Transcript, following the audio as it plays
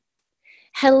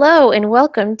Hello, and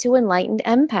welcome to Enlightened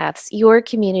Empaths, your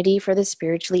community for the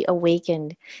spiritually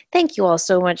awakened. Thank you all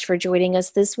so much for joining us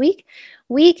this week.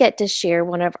 We get to share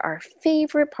one of our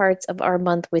favorite parts of our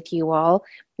month with you all,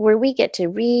 where we get to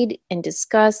read and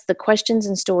discuss the questions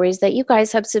and stories that you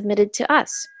guys have submitted to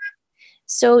us.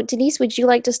 So, Denise, would you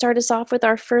like to start us off with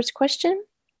our first question?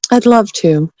 I'd love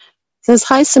to. It says,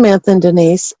 "Hi, Samantha and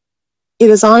Denise. It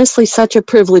is honestly such a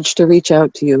privilege to reach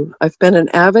out to you. I've been an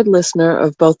avid listener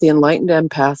of both the Enlightened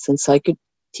Empaths and Psychic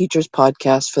Teachers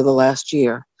podcast for the last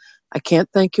year. I can't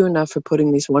thank you enough for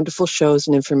putting these wonderful shows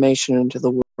and information into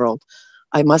the world.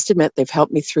 I must admit they've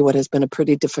helped me through what has been a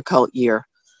pretty difficult year.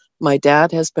 My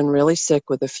dad has been really sick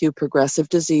with a few progressive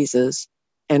diseases,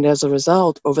 and as a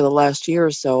result, over the last year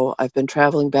or so, I've been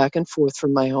traveling back and forth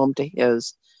from my home to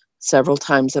his several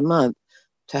times a month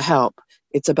to help.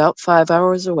 It's about 5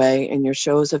 hours away, and your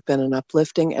shows have been an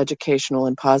uplifting, educational,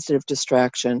 and positive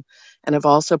distraction, and have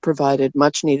also provided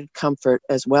much needed comfort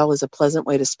as well as a pleasant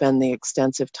way to spend the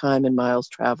extensive time and miles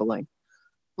traveling.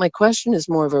 My question is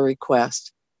more of a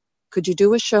request. Could you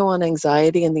do a show on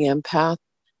anxiety and the empath?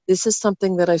 This is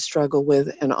something that I struggle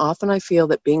with, and often I feel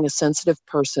that being a sensitive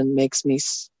person makes me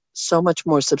so much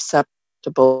more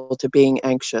susceptible to being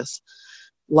anxious.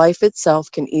 Life itself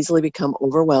can easily become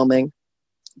overwhelming,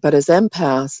 but as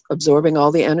empaths, absorbing all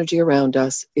the energy around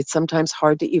us, it's sometimes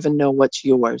hard to even know what's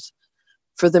yours,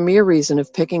 for the mere reason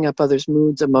of picking up others'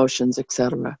 moods, emotions,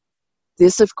 etc.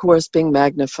 This, of course, being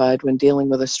magnified when dealing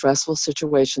with a stressful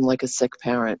situation like a sick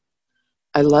parent.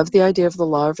 I love the idea of the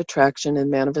law of attraction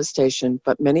and manifestation,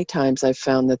 but many times I've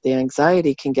found that the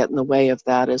anxiety can get in the way of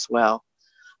that as well.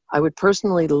 I would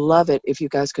personally love it if you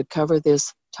guys could cover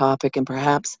this topic and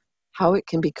perhaps how it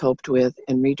can be coped with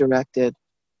and redirected,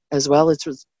 as well as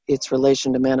its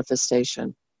relation to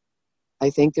manifestation. I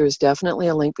think there is definitely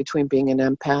a link between being an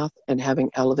empath and having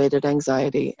elevated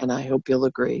anxiety, and I hope you'll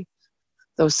agree.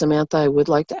 Though, Samantha, I would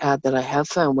like to add that I have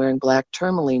found wearing black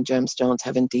tourmaline gemstones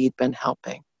have indeed been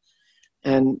helping.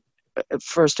 And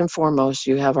first and foremost,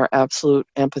 you have our absolute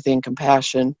empathy and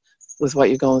compassion with what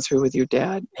you're going through with your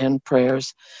dad, and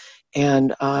prayers.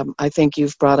 And I think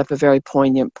you've brought up a very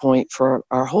poignant point for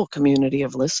our whole community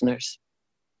of listeners.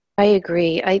 I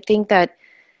agree. I think that,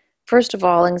 first of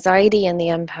all, anxiety and the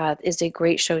empath is a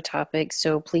great show topic,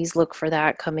 so please look for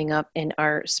that coming up in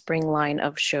our spring line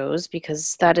of shows,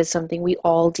 because that is something we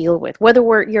all deal with, whether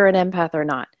you're an empath or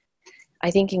not.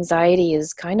 I think anxiety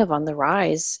is kind of on the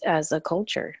rise as a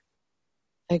culture.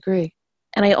 I agree.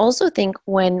 And I also think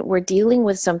when we're dealing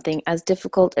with something as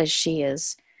difficult as she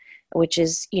is, which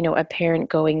is, a parent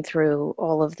going through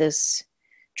all of this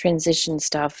transition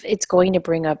stuff, it's going to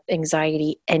bring up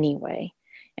anxiety anyway.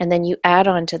 And then you add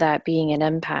on to that being an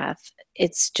empath,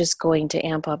 it's just going to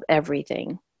amp up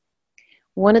everything.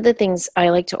 One of the things I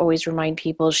like to always remind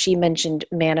people, she mentioned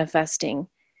manifesting.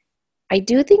 I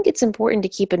do think it's important to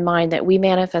keep in mind that we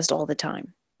manifest all the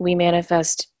time. We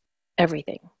manifest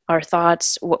everything, our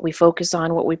thoughts, what we focus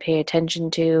on, what we pay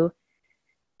attention to.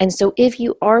 And so if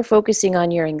you are focusing on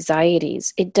your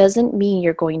anxieties, it doesn't mean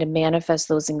you're going to manifest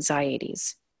those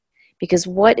anxieties. Because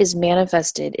what is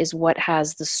manifested is what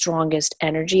has the strongest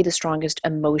energy, the strongest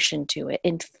emotion to it.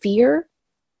 And fear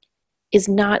is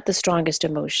not the strongest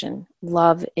emotion.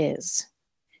 Love is.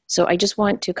 So I just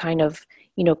want to kind of,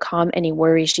 calm any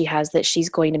worries she has that she's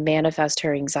going to manifest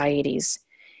her anxieties.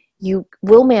 You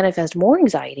will manifest more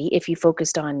anxiety if you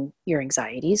focused on your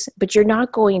anxieties, but you're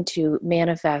not going to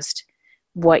manifest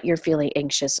what you're feeling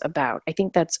anxious about. I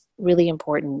think that's really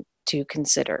important to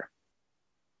consider.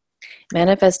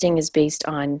 Manifesting is based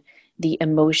on the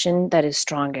emotion that is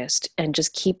strongest, and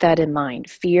just keep that in mind.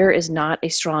 Fear is not a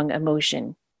strong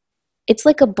emotion. It's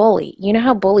like a bully. You know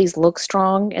how bullies look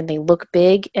strong and they look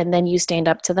big, and then you stand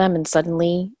up to them and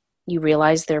suddenly you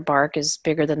realize their bark is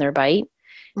bigger than their bite?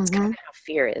 It's kind of how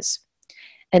fear is.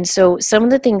 And so some of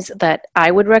the things that I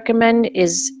would recommend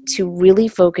is to really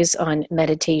focus on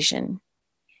meditation.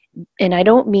 And I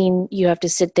don't mean you have to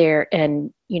sit there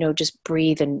and, just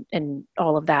breathe and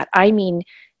all of that. I mean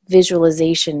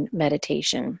visualization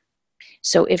meditation.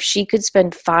 So if she could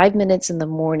spend 5 minutes in the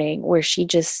morning where she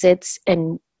just sits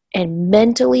and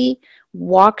mentally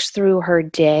walks through her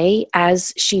day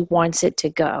as she wants it to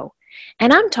go.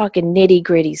 And I'm talking nitty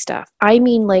gritty stuff. I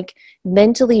mean, like,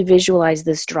 mentally visualize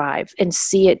this drive and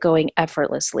see it going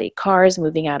effortlessly. Cars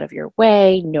moving out of your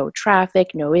way, no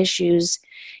traffic, no issues,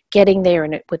 getting there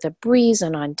with a breeze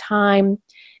and on time.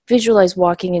 Visualize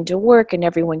walking into work and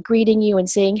everyone greeting you and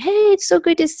saying, "Hey, it's so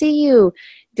good to see you."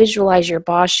 Visualize your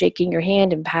boss shaking your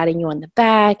hand and patting you on the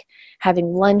back,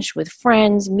 having lunch with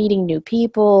friends, meeting new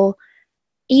people.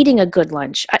 eating a good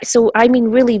lunch. So, I mean,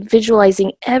 really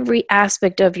visualizing every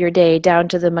aspect of your day down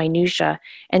to the minutia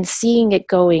and seeing it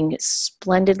going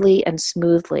splendidly and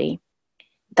smoothly.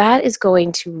 That is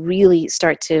going to really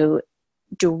start to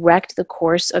direct the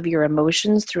course of your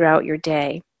emotions throughout your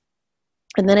day.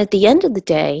 And then at the end of the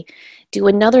day, do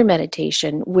another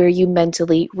meditation where you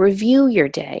mentally review your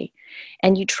day.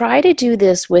 And you try to do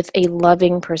this with a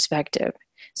loving perspective.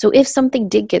 So if something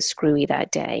did get screwy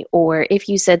that day, or if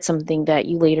you said something that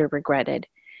you later regretted,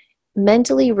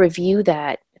 mentally review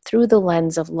that through the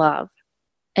lens of love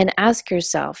and ask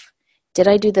yourself, did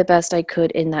I do the best I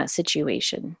could in that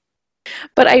situation?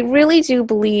 But I really do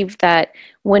believe that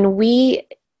when we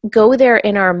go there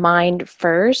in our mind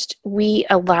first, we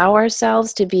allow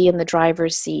ourselves to be in the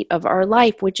driver's seat of our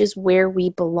life, which is where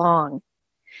we belong.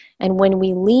 And when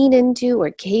we lean into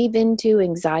or cave into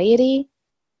anxiety,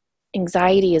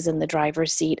 anxiety is in the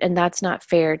driver's seat, and that's not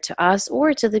fair to us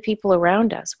or to the people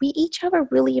around us. We each have a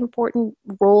really important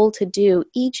role to do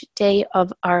each day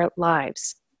of our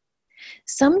lives.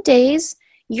 Some days,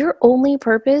 your only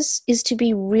purpose is to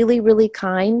be really, really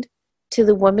kind to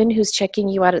the woman who's checking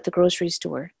you out at the grocery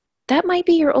store. That might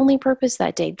be your only purpose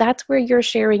that day. That's where you're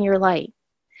sharing your light.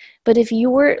 But if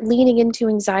you're leaning into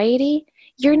anxiety,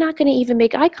 you're not going to even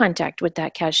make eye contact with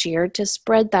that cashier to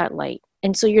spread that light.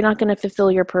 And so you're not going to fulfill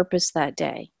your purpose that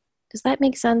day. Does that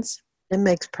make sense? It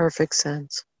makes perfect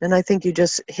sense. And I think you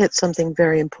just hit something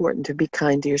very important, to be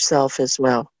kind to yourself as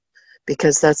well.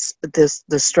 Because that's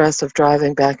the stress of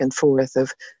driving back and forth,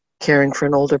 of caring for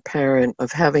an older parent,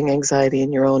 of having anxiety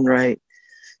in your own right.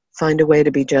 Find a way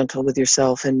to be gentle with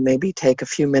yourself and maybe take a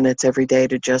few minutes every day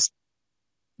to just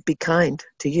be kind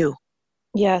to you.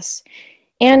 Yes.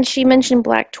 And she mentioned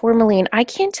black tourmaline. I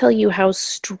can't tell you how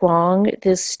strong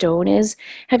this stone is.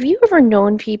 Have you ever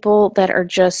known people that are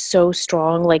just so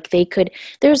strong? Like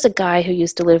there's a guy who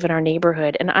used to live in our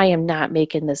neighborhood, and I am not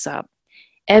making this up.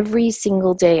 Every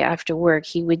single day after work,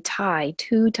 he would tie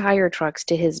 2 tire trucks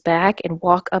to his back and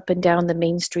walk up and down the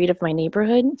main street of my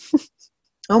neighborhood.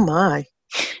 Oh my.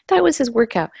 That was his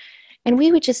workout. And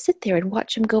we would just sit there and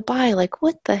watch him go by like,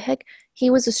 what the heck? He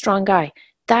was a strong guy.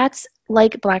 That's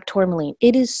like black tourmaline.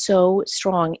 It is so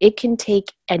strong. It can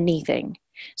take anything.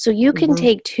 So you can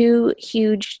take 2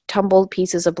 huge tumbled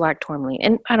pieces of black tourmaline,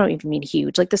 and I don't even mean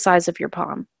huge, like the size of your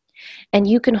palm, and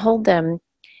you can hold them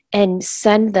and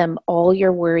send them all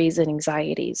your worries and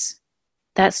anxieties.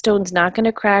 That stone's not going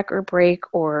to crack or break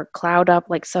or cloud up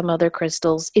like some other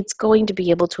crystals. It's going to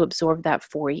be able to absorb that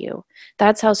for you.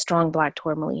 That's how strong black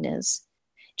tourmaline is.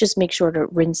 Just make sure to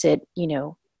rinse it,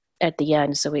 at the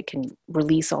end so it can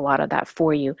release a lot of that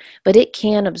for you. But it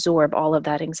can absorb all of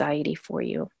that anxiety for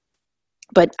you.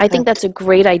 But I think that's a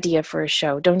great idea for a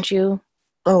show, don't you?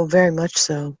 Oh, very much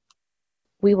so.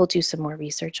 We will do some more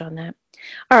research on that.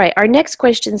 All right, our next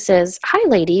question says, "Hi,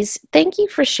 ladies. Thank you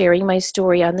for sharing my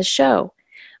story on the show.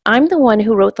 I'm the one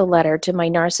who wrote the letter to my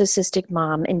narcissistic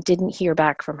mom and didn't hear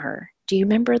back from her. Do you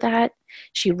remember that?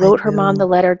 She wrote her mom the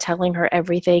letter telling her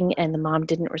everything, and the mom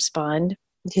didn't respond."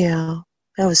 Yeah,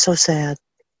 that was so sad.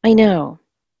 I know.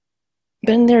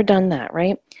 Been there, done that,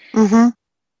 right? Mm-hmm.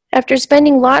 After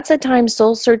spending lots of time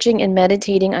soul-searching and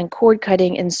meditating on cord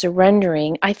cutting and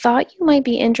surrendering, I thought you might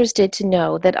be interested to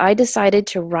know that I decided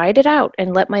to ride it out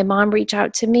and let my mom reach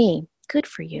out to me. Good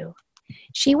for you.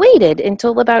 She waited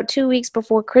until about 2 weeks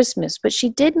before Christmas, but she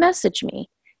did message me.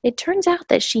 It turns out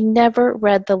that she never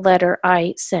read the letter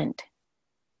I sent.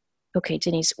 Okay,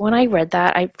 Denise, when I read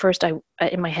that,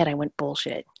 in my head, I went,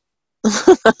 bullshit.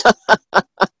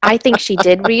 I think she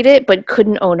did read it, but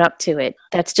couldn't own up to it.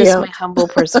 That's just my humble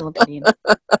personal opinion.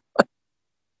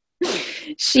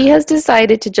 She has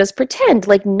decided to just pretend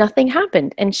like nothing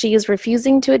happened, and she is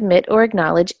refusing to admit or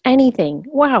acknowledge anything.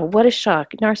 Wow, what a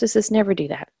shock. Narcissists never do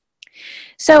that.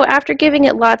 So after giving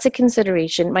it lots of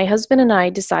consideration, my husband and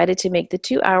I decided to make the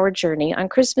 2-hour journey on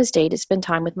Christmas Day to spend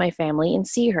time with my family and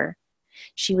see her.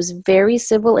 She was very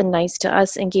civil and nice to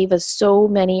us and gave us so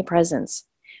many presents.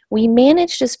 We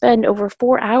managed to spend over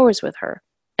 4 hours with her,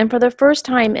 and for the first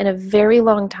time in a very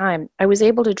long time, I was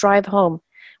able to drive home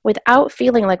without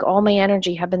feeling like all my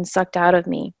energy had been sucked out of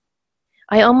me.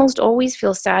 I almost always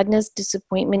feel sadness,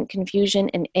 disappointment, confusion,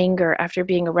 and anger after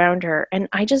being around her, and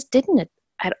I just didn't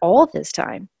at all this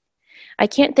time. I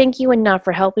can't thank you enough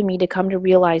for helping me to come to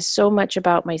realize so much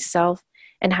about myself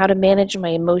and how to manage my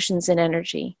emotions and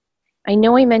energy. I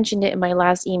know I mentioned it in my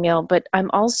last email, but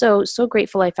I'm also so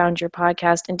grateful I found your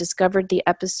podcast and discovered the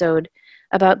episode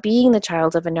about being the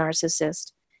child of a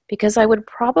narcissist, because I would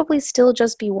probably still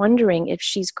just be wondering if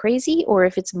she's crazy or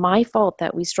if it's my fault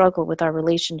that we struggle with our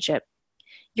relationship.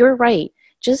 You're right.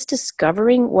 Just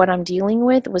discovering what I'm dealing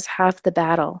with was half the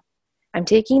battle. I'm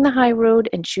taking the high road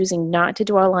and choosing not to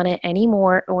dwell on it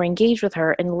anymore or engage with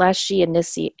her unless she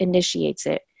initiates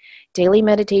it. Daily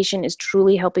meditation is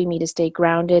truly helping me to stay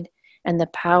grounded, and the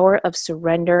power of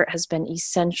surrender has been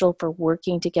essential for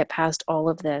working to get past all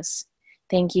of this.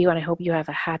 Thank you, and I hope you have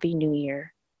a happy new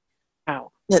year.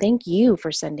 Wow. Thank you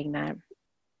for sending that.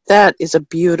 That is a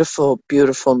beautiful,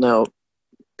 beautiful note,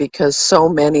 because so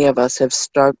many of us have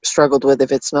struggled with,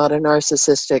 if it's not a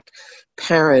narcissistic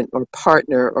parent or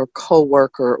partner or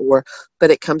coworker,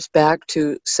 but it comes back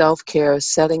to self-care,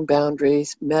 setting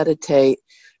boundaries, meditate,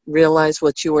 realize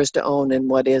what's yours to own and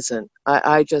what isn't.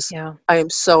 I am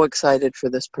so excited for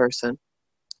this person.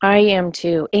 I am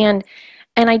too. And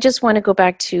I just want to go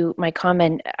back to my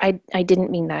comment. I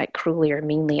didn't mean that cruelly or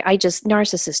meanly.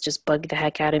 Narcissists just bug the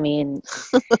heck out of me. And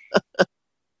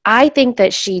I think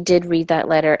that she did read that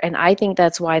letter, and I think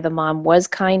that's why the mom was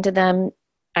kind to them.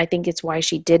 I think it's why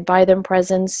she did buy them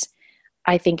presents.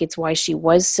 I think it's why she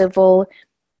was civil.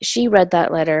 She read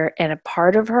that letter, and a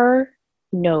part of her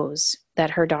knows that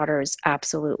her daughter is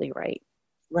absolutely right.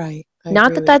 Right.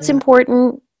 Not that that's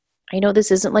important. I know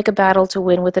this isn't like a battle to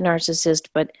win with a narcissist,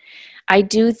 but I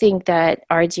do think that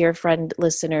our dear friend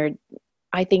listener,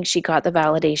 I think she got the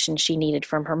validation she needed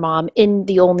from her mom in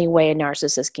the only way a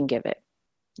narcissist can give it.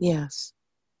 Yes.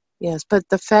 Yes. But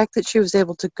the fact that she was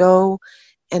able to go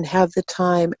and have the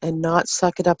time and not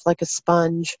suck it up like a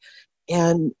sponge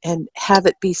and have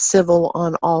it be civil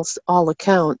on all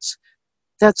accounts,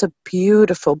 that's a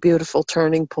beautiful, beautiful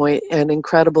turning point and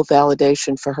incredible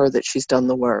validation for her that she's done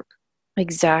the work.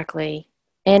 Exactly.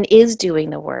 And is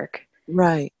doing the work.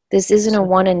 Right. This isn't a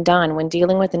one and done. When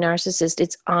dealing with a narcissist,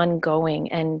 it's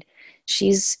ongoing, and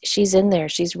she's in there.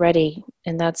 She's ready,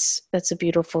 and that's a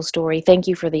beautiful story. Thank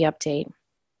you for the update.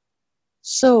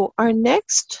 So our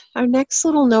next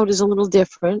little note is a little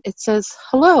different. It says,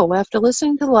 "Hello, after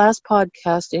listening to the last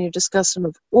podcast and your discussion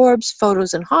of orbs,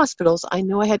 photos, and hospitals, I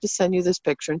knew I had to send you this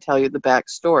picture and tell you the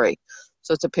backstory."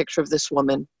 So it's a picture of this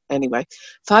woman. Anyway,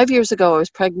 5 years ago, I was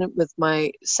pregnant with my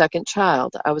second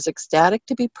child. I was ecstatic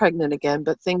to be pregnant again,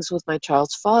 but things with my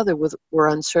child's father were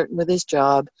uncertain with his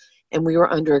job, and we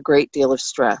were under a great deal of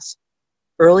stress.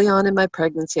 Early on in my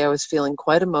pregnancy, I was feeling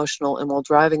quite emotional, and while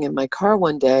driving in my car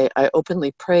one day, I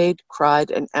openly prayed,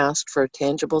 cried, and asked for a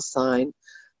tangible sign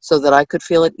so that I could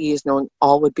feel at ease knowing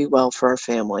all would be well for our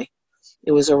family.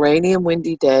 It was a rainy and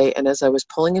windy day, and as I was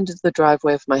pulling into the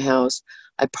driveway of my house,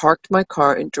 I parked my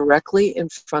car, and directly in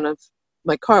front of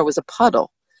my car was a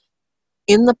puddle.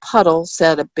 In the puddle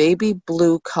sat a baby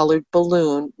blue colored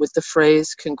balloon with the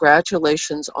phrase,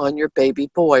 "Congratulations on your baby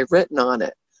boy," written on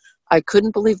it. I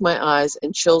couldn't believe my eyes,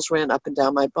 and chills ran up and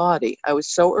down my body. I was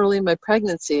so early in my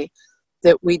pregnancy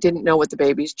that we didn't know what the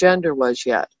baby's gender was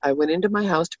yet. I went into my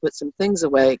house to put some things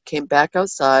away, came back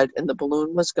outside, and the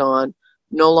balloon was gone,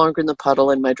 no longer in the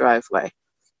puddle in my driveway.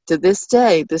 To this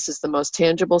day, this is the most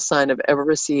tangible sign I've ever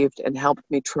received and helped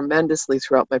me tremendously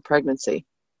throughout my pregnancy.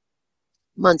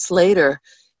 Months later,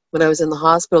 when I was in the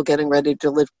hospital getting ready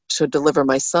to deliver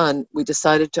my son, we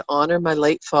decided to honor my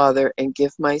late father and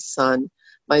give my son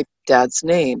my dad's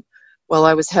name. While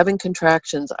I was having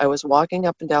contractions, I was walking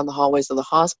up and down the hallways of the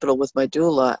hospital with my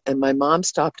doula, and my mom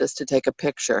stopped us to take a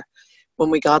picture. When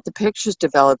we got the pictures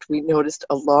developed, we noticed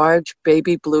a large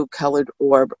baby blue colored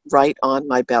orb right on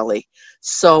my belly.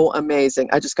 So amazing.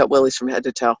 I just got willies from head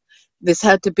to toe. This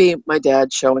had to be my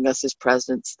dad showing us his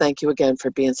presence. Thank you again for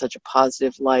being such a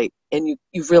positive light. And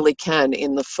you really can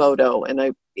in the photo,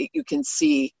 and you can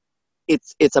see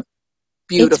it's a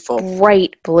beautiful. It's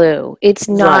bright blue. It's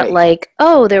not right. like,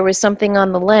 oh, there was something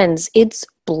on the lens. It's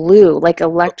blue, like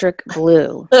electric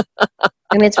blue.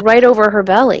 And it's right over her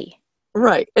belly.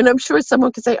 Right. And I'm sure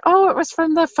someone could say, oh, it was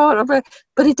from the photo,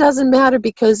 but it doesn't matter,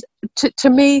 because to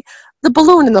me, the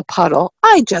balloon in the puddle,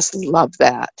 I just love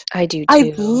that. I do too.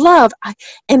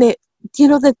 And it,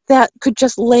 that could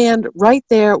just land right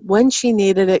there when she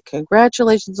needed it.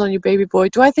 Congratulations on your baby boy.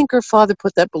 Do I think her father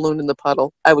put that balloon in the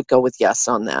puddle? I would go with yes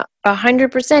on that.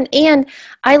 100%. And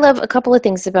I love a couple of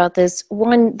things about this.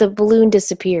 One, the balloon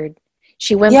disappeared.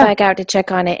 She went back out to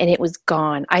check on it, and it was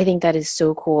gone. I think that is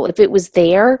so cool. If it was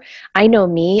there, I know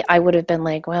me, I would have been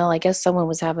like, well, I guess someone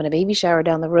was having a baby shower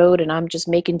down the road, and I'm just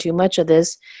making too much of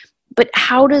this. But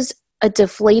how does a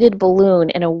deflated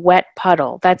balloon in a wet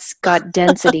puddle that's got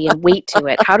density and weight to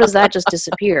it, how does that just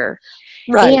disappear?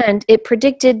 Right. And it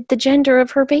predicted the gender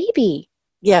of her baby.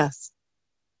 Yes.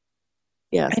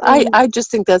 Yes. I just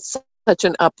think that's such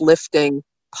an uplifting,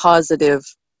 positive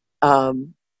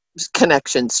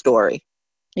connection story.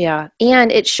 Yeah.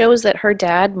 And it shows that her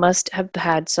dad must have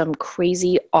had some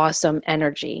crazy, awesome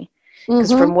energy.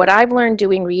 Because Mm-hmm. from what I've learned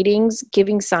doing readings,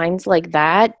 giving signs like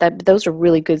that those are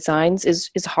really good signs, is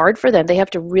hard for them. They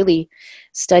have to really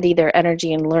study their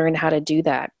energy and learn how to do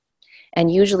that.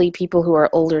 And usually people who are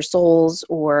older souls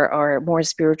or are more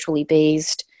spiritually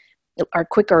based are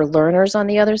quicker learners on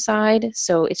the other side.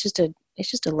 So it's just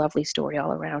a lovely story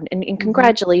all around. And Mm-hmm.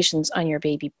 congratulations on your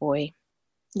baby boy.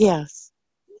 Yes,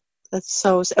 that's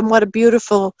so. And what a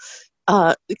beautiful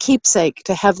keepsake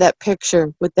to have that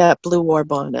picture with that blue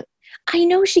orb on it. I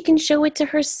know she can show it to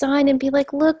her son and be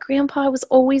like, look, Grandpa was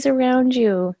always around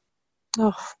you.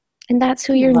 Oh, And that's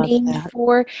who I you're love named that.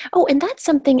 for. Oh, and that's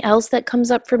something else that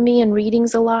comes up for me in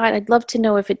readings a lot. I'd love to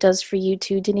know if it does for you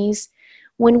too, Denise.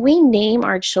 When we name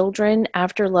our children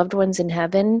after loved ones in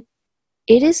heaven,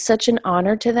 it is such an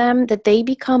honor to them that they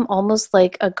become almost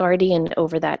like a guardian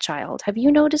over that child. Have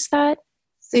you noticed that?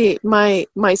 See, my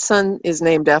son is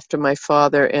named after my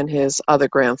father and his other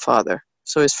grandfather.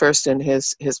 So his first and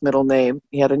his middle name.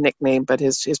 He had a nickname, but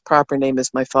his proper name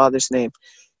is my father's name.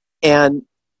 And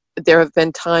there have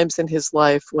been times in his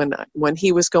life when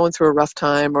he was going through a rough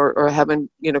time or having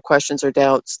questions or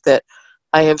doubts that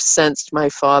I have sensed my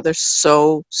father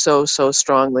so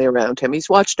strongly around him. He's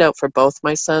watched out for both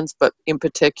my sons, but in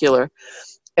particular.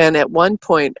 And at one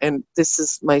point, and this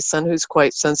is my son who's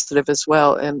quite sensitive as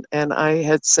well, and I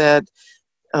had said,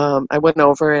 I went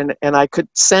over and I could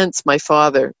sense my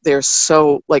father. They're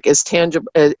so like as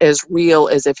tangible, as real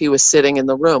as if he was sitting in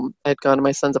the room. I'd gone to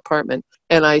my son's apartment,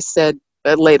 and I said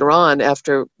later on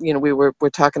after we were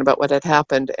talking about what had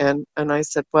happened, and I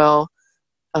said, well,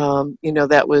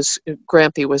 that was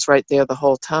Grampy was right there the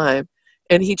whole time,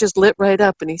 and he just lit right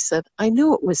up and he said, I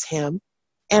knew it was him,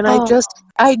 and Oh,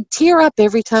 I tear up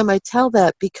every time I tell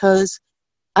that because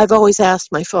I've always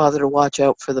asked my father to watch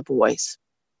out for the boys,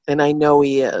 and I know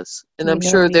he is. And we I'm know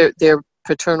sure he is. their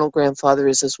paternal grandfather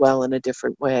is as well in a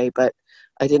different way, but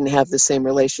I didn't have the same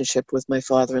relationship with my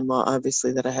father-in-law,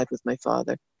 obviously, that I had with my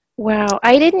father. Wow.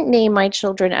 I didn't name my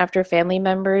children after family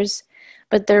members,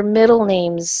 but their middle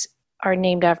names are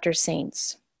named after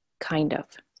saints, kind of.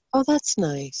 Oh, that's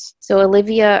nice. So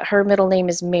Olivia, her middle name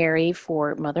is Mary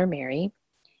for Mother Mary,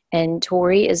 and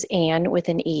Tori is Anne with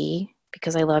an E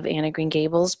because I love Anne of Green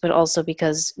Gables, but also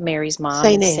because Mary's mom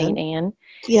Saint is Anne. Saint Anne.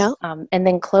 Yeah. And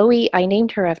then Chloe, I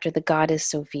named her after the goddess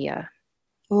Sophia.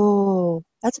 Oh,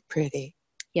 that's pretty.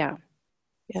 Yeah.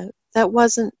 Yeah. That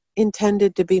wasn't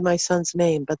intended to be my son's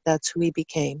name, but that's who he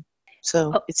became.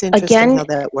 So Oh, it's interesting again, how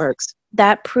that works.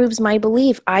 that proves my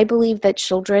belief. I believe that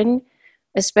children,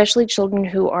 especially children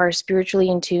who are spiritually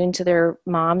in tune to their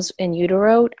moms in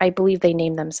utero, I believe they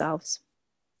name themselves.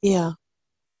 Yeah,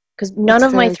 Because none that's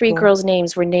of my very three cool. girls'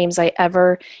 names were names I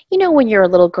ever, when you're a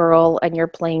little girl and you're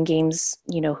playing games,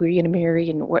 who are you going to marry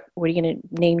and what are you going to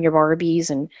name your Barbies?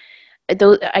 And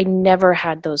those, I never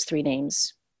had those three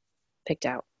names picked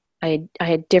out. I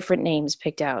had different names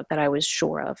picked out that I was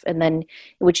sure of. And then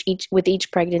with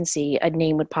each pregnancy, a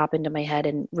name would pop into my head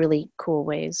in really cool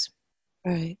ways.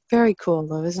 Right. Very cool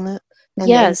though, isn't it? And then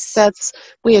Yes. that's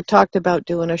we had talked about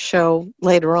doing a show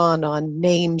later on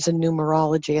names and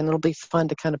numerology, and it'll be fun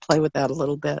to kind of play with that a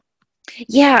little bit.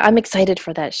 Yeah, I'm excited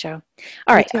for that show.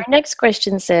 All Me right, too. our next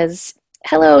question says,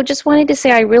 hello, just wanted to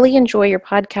say I really enjoy your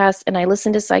podcast and I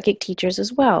listen to Psychic Teachers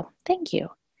as well. Thank you.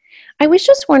 I was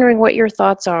just wondering what your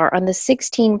thoughts are on the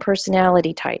 16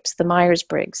 personality types, the Myers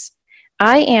Briggs.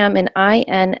 I am an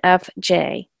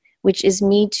INFJ, which is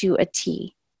me to a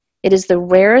T. It is the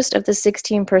rarest of the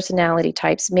 16 personality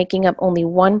types, making up only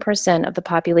 1% of the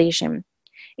population.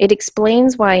 It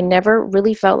explains why I never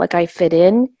really felt like I fit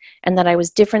in and that I was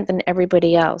different than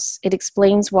everybody else. It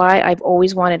explains why I've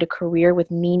always wanted a career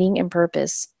with meaning and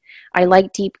purpose. I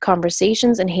like deep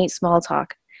conversations and hate small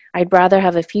talk. I'd rather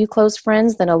have a few close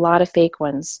friends than a lot of fake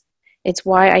ones. It's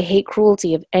why I hate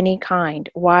cruelty of any kind,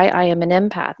 why I am an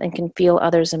empath and can feel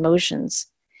others' emotions.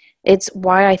 It's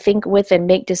why I think with and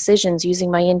make decisions using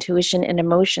my intuition and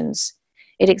emotions.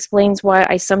 It explains why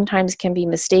I sometimes can be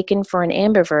mistaken for an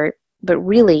ambivert, but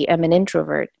really am an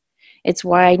introvert. It's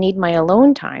why I need my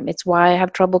alone time. It's why I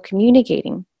have trouble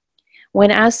communicating.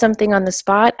 When asked something on the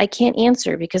spot, I can't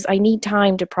answer because I need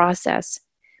time to process.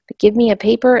 But give me a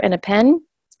paper and a pen,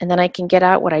 and then I can get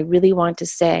out what I really want to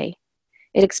say.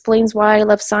 It explains why I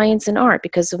love science and art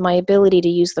because of my ability to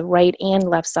use the right and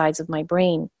left sides of my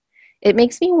brain. It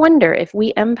makes me wonder if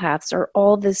we empaths are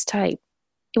all this type.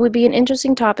 It would be an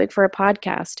interesting topic for a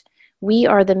podcast. We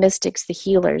are the mystics, the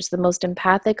healers, the most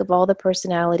empathic of all the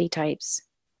personality types.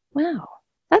 Wow.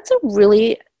 That's a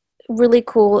really, really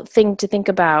cool thing to think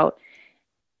about.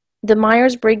 The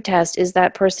Myers Briggs test is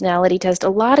that personality test. A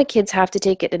lot of kids have to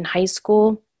take it in high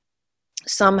school.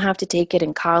 Some have to take it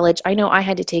in college. I know I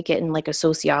had to take it in like a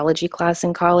sociology class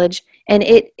in college, and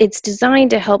it's designed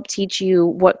to help teach you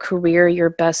what career you're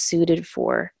best suited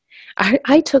for.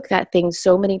 I took that thing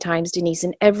so many times, Denise,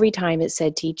 and every time it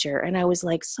said teacher, and I was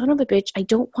like, son of a bitch, I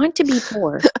don't want to be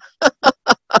poor.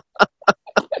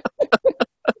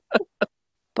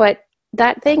 But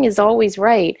that thing is always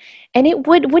right. And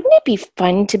wouldn't it be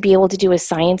fun to be able to do a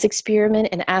science experiment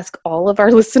and ask all of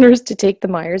our listeners to take the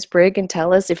Myers-Briggs and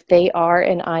tell us if they are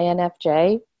an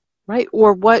INFJ? Right.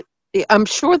 Or what? I'm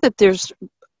sure that there's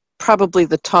probably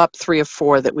the top 3 or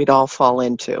 4 that we'd all fall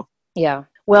into. Yeah.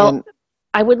 Well, And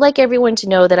I would like everyone to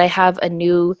know that I have a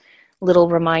new little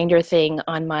reminder thing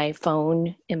on my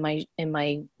phone in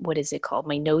my what is it called?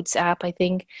 My notes app, I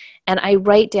think. And I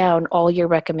write down all your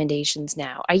recommendations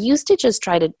now. I used to just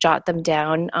try to jot them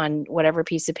down on whatever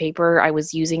piece of paper I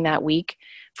was using that week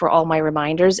for all my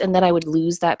reminders, and then I would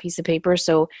lose that piece of paper.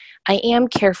 So I am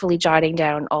carefully jotting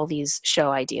down all these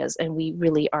show ideas, and we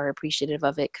really are appreciative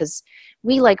of it because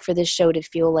we like for this show to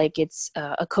feel like it's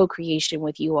a co-creation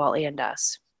with you all and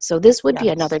us. So this would be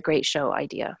yes, another great show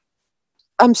idea.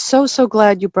 I'm so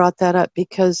glad you brought that up,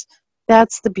 because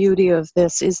that's the beauty of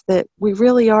this, is that we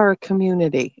really are a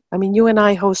community. I mean, you and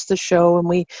I host the show and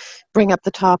we bring up the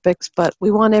topics, but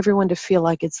we want everyone to feel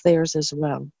like it's theirs as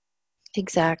well.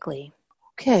 Exactly.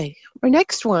 Okay, our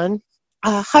next one.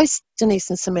 Hi, Denise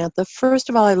and Samantha. First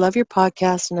of all, I love your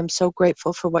podcast and I'm so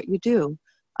grateful for what you do.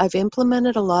 I've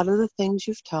implemented a lot of the things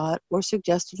you've taught or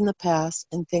suggested in the past,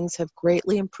 and things have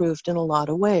greatly improved in a lot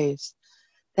of ways.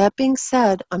 That being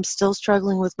said, I'm still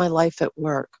struggling with my life at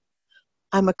work.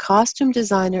 I'm a costume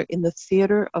designer in the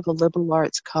theater of a liberal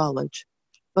arts college.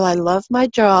 While I love my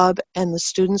job and the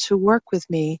students who work with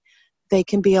me, they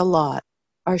can be a lot.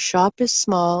 Our shop is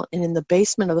small and in the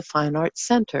basement of the Fine Arts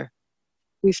Center.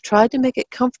 We've tried to make it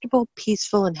comfortable,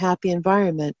 peaceful, and happy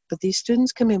environment, but these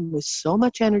students come in with so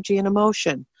much energy and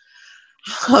emotion.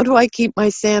 How do I keep my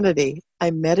sanity? I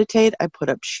meditate, I put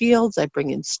up shields, I bring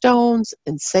in stones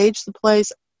and sage the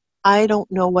place. I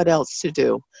don't know what else to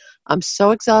do. I'm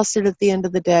so exhausted at the end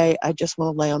of the day, I just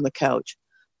want to lay on the couch.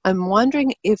 I'm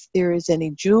wondering if there is any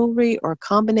jewelry or a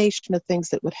combination of things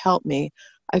that would help me.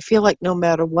 I feel like no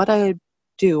matter what I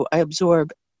do, I absorb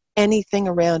anything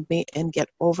around me and get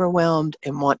overwhelmed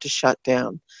and want to shut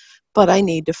down. But I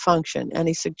need to function.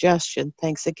 Any suggestion?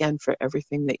 Thanks again for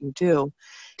everything that you do.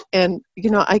 And,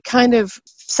 I kind of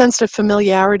sensed a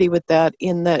familiarity with that,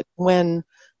 in that when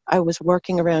I was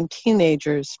working around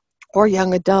teenagers or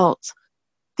young adults,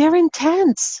 they're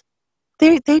intense.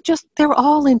 They're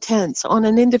all intense on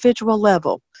an individual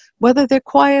level. Whether they're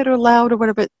quiet or loud or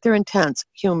whatever, they're intense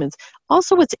humans.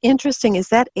 Also, what's interesting is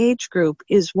that age group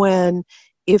is when,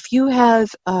 if you have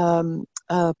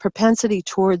a propensity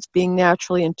towards being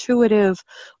naturally intuitive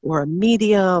or a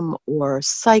medium or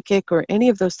psychic or any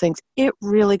of those things, it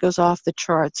really goes off the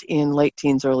charts in late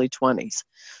teens, early 20s.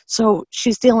 So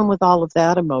she's dealing with all of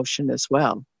that emotion as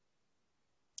well.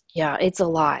 Yeah, it's a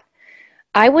lot.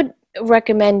 I would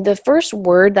recommend the first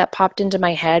word that popped into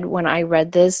my head when I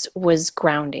read this was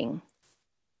grounding.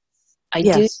 I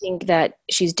do Yes. think that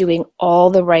she's doing all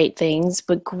the right things,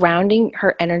 but grounding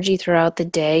her energy throughout the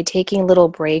day, taking little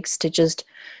breaks to just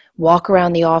walk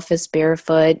around the office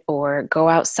barefoot or go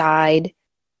outside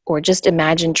or just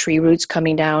imagine tree roots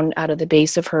coming down out of the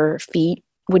base of her feet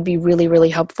would be really, really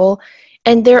helpful.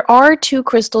 And there are two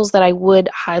crystals that I would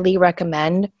highly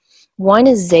recommend. One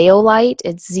is zeolite.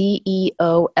 It's Zeolite.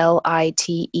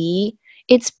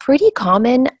 It's pretty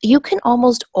common. You can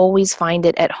almost always find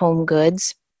it at Home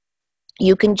Goods.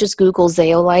 You can just Google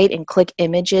zeolite and click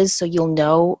images so you'll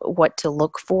know what to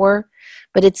look for,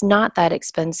 but it's not that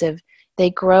expensive.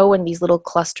 They grow in these little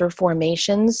cluster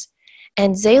formations.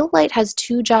 And zeolite has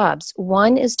two jobs.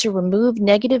 One is to remove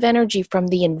negative energy from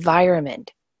the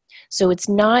environment. So it's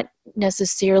not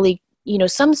necessarily,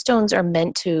 some stones are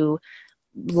meant to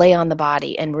lay on the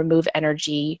body and remove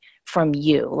energy from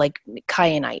you. Like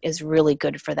kyanite is really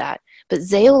good for that. But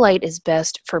zeolite is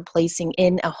best for placing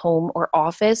in a home or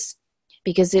office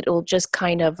because it'll just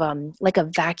kind of like a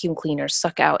vacuum cleaner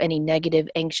suck out any negative,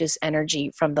 anxious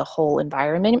energy from the whole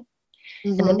environment.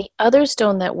 And then Mm-hmm. the other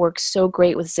stone that works so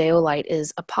great with zeolite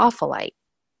is apophyllite,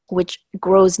 which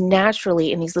grows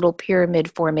naturally in these little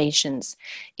pyramid formations.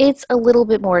 It's a little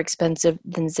bit more expensive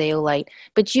than zeolite,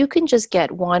 but you can just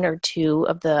get one or two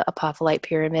of the apophyllite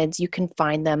pyramids. You can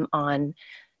find them on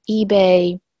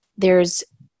eBay.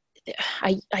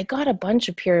 I got a bunch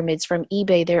of pyramids from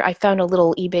eBay there. I found a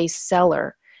little eBay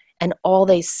seller, and all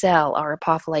they sell are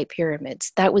apophyllite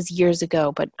pyramids. That was years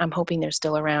ago, but I'm hoping they're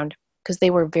still around because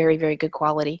they were very, very good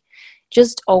quality.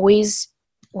 Just always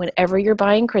whenever you're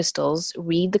buying crystals,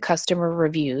 read the customer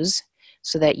reviews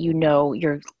so that you know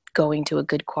you're going to a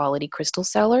good quality crystal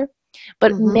seller.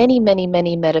 But many, many,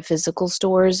 many metaphysical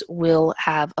stores will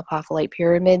have apophyllite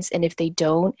pyramids, and if they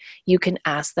don't, you can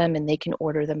ask them and they can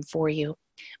order them for you.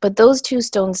 But those two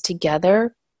stones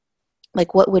together,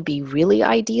 like what would be really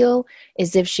ideal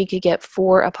is if she could get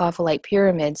 4 apophyllite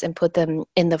pyramids and put them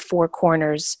in the 4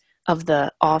 corners of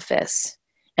the office,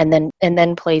 and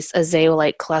then place a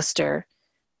zeolite cluster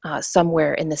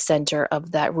somewhere in the center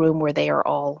of that room where they are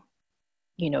all,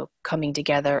 coming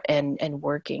together and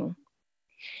working.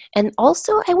 And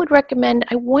also I would recommend,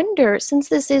 I wonder, since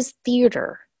this is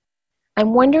theater,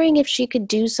 I'm wondering if she could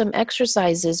do some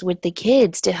exercises with the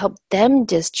kids to help them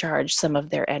discharge some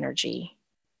of their energy.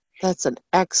 That's an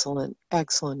excellent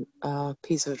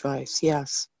piece of advice.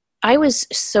 Yes. I was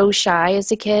so shy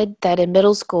as a kid that in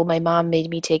middle school, my mom made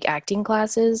me take acting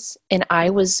classes, and I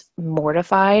was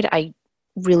mortified. I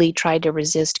really tried to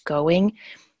resist going.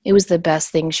 It was the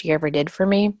best thing she ever did for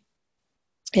me.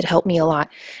 It helped me a lot.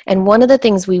 And one of the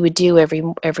things we would do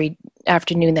every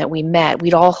afternoon that we met,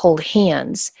 we'd all hold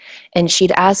hands, and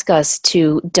she'd ask us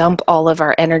to dump all of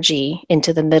our energy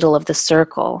into the middle of the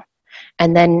circle.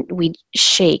 And then we'd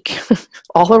shake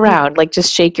all around, like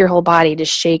just shake your whole body to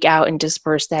shake out and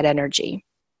disperse that energy.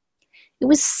 It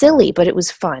was silly, but it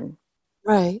was fun.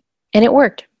 Right. And it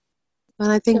worked.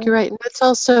 And I think you're right. And that's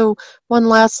also one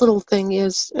last little thing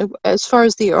is, as far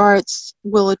as the arts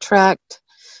will attract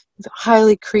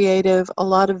highly creative, a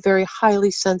lot of very highly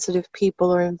sensitive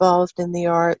people are involved in the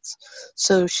arts.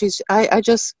 So I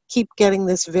just keep getting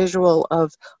this visual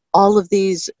of all of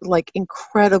these like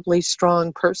incredibly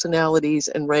strong personalities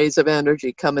and rays of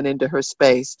energy coming into her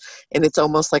space. And it's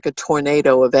almost like a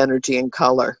tornado of energy and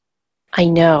color. I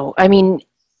know. I mean,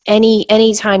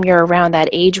 any time you're around that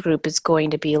age group, it's going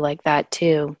to be like that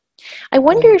too. I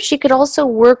wonder if she could also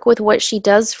work with what she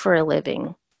does for a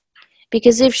living.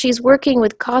 Because if she's working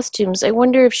with costumes, I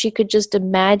wonder if she could just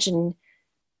imagine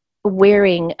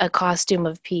wearing a costume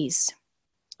of peace.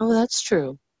 Oh, that's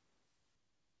true.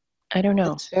 I don't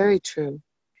know. That's very true.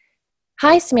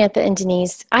 Hi, Samantha and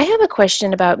Denise. I have a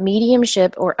question about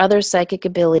mediumship or other psychic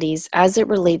abilities as it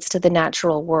relates to the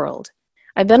natural world.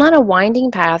 I've been on a winding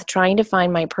path trying to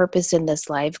find my purpose in this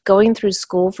life, going through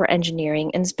school for engineering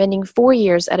and spending 4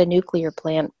 years at a nuclear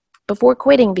plant before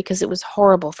quitting because it was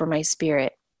horrible for my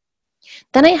spirit.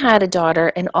 Then I had a daughter,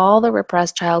 and all the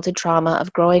repressed childhood trauma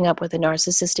of growing up with a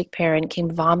narcissistic parent came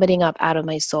vomiting up out of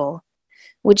my soul,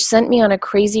 which sent me on a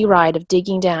crazy ride of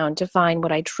digging down to find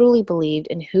what I truly believed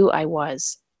and who I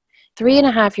was.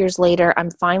 3.5 years later,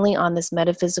 I'm finally on this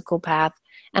metaphysical path,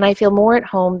 and I feel more at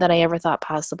home than I ever thought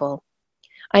possible.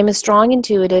 I'm a strong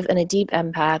intuitive and a deep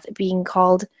empath, being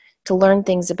called to learn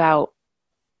things about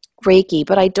Reiki,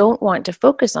 but I don't want to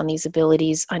focus on these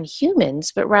abilities on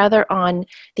humans, but rather on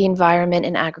the environment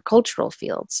and agricultural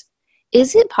fields.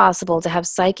 Is it possible to have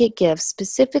psychic gifts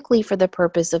specifically for the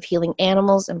purpose of healing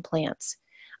animals and plants?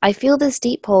 I feel this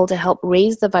deep pull to help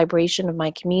raise the vibration of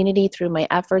my community through my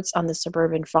efforts on the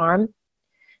suburban farm,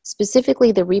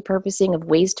 specifically the repurposing of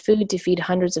waste food to feed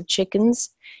hundreds of chickens,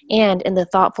 and in the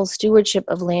thoughtful stewardship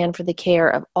of land for the care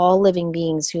of all living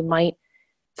beings who might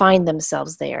find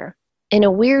themselves there. In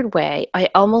a weird way, I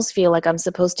almost feel like I'm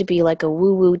supposed to be like a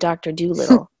woo-woo Dr.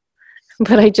 Dolittle,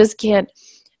 but I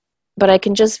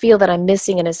can just feel that I'm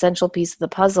missing an essential piece of the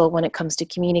puzzle when it comes to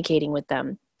communicating with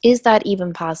them. Is that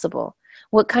even possible?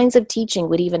 What kinds of teaching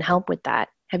would even help with that?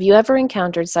 Have you ever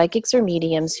encountered psychics or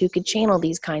mediums who could channel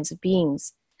these kinds of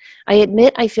beings? I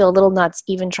admit I feel a little nuts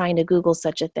even trying to Google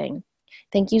such a thing.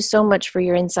 Thank you so much for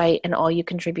your insight and all you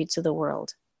contribute to the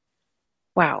world.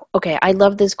 Wow. Okay. I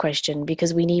love this question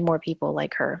because we need more people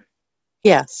like her.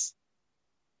 Yes.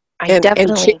 And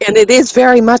it is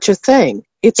very much a thing.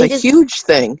 It's a huge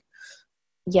thing.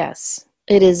 Yes.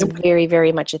 It is very,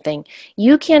 very much a thing.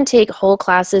 You can take whole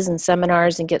classes and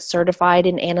seminars and get certified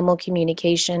in animal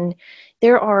communication.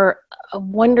 There are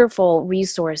wonderful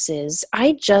resources.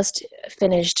 I just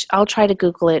finished, I'll try to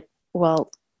Google it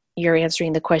while you're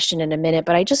answering the question in a minute,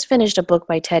 but I just finished a book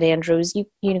by Ted Andrews.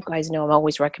 You guys know I'm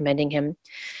always recommending him.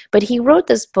 But he wrote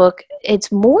this book.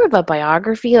 It's more of a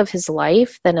biography of his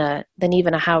life than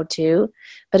even a how-to,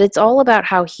 but it's all about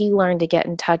how he learned to get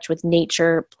in touch with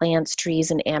nature, plants,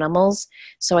 trees, and animals.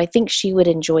 So I think she would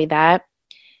enjoy that.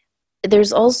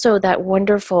 There's also that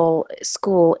wonderful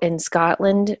school in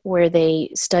Scotland where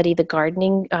they study the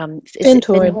gardening.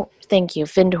 Findhorn. Thank you,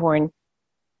 Findhorn.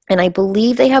 And I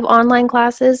believe they have online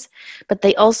classes, but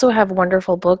they also have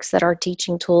wonderful books that are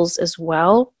teaching tools as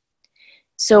well.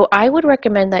 So I would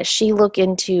recommend that she look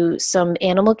into some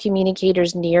animal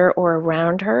communicators near or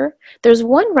around her. There's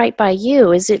one right by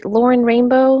you. Is it Lauren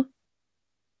Rainbow?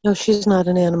 No, she's not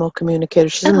an animal communicator.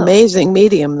 She's an Oh, amazing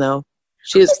medium, though.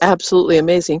 She who is is absolutely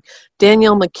amazing.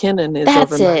 Danielle McKinnon is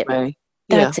over that's my it. way.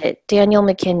 Yeah. That's it. Danielle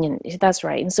McKinnon. That's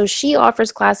right. And so she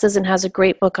offers classes and has a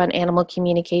great book on animal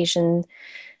communication.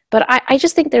 But I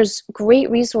just think there's great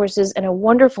resources and a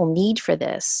wonderful need for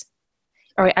this.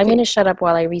 All right, I'm going Okay. to shut up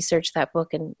while I research that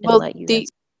book and Well, let you the guys.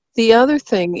 the other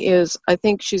thing is, I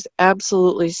think she's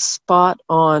absolutely spot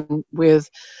on with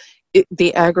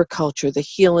the agriculture, the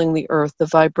healing the earth, the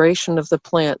vibration of the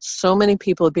plants. So many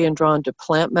people are being drawn to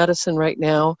plant medicine right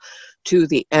now, to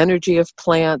the energy of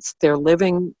plants. They're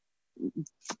living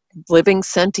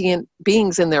sentient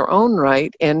beings in their own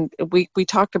right, and we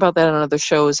talked about that on other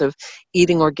shows of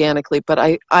eating organically. But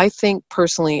I think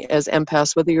personally, as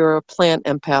empaths, whether you're a plant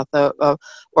empath,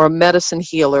 or a medicine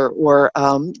healer, or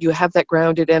you have that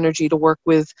grounded energy to work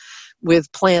with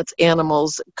plants,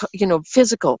 animals,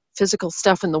 physical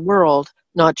stuff in the world,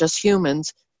 not just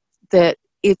humans, that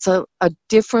it's a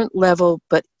different level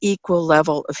but equal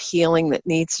level of healing that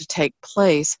needs to take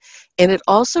place. And it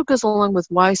also goes along with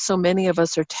why so many of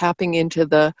us are tapping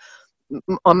into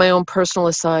on my own personal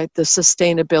aside, the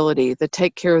sustainability, the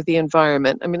take care of the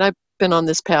environment. I mean, I've been on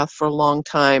this path for a long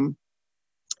time,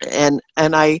 and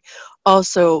I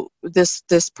also, this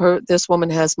woman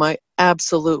has my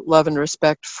absolute love and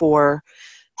respect for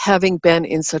having been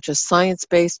in such a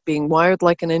science-based, being wired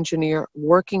like an engineer,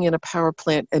 working in a power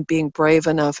plant, and being brave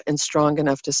enough and strong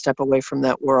enough to step away from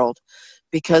that world,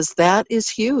 because that is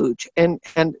huge. And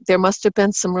there must have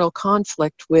been some real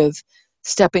conflict with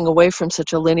stepping away from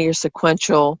such a linear,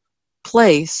 sequential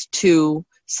place to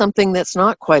something that's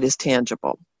not quite as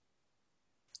tangible.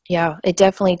 Yeah, it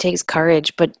definitely takes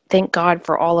courage, but thank God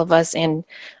for all of us and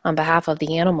on behalf of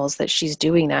the animals that she's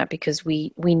doing that because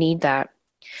we need that.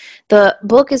 The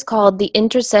book is called The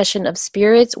Intercession of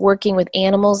Spirits Working with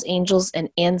Animals, Angels, and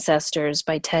Ancestors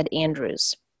by Ted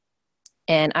Andrews.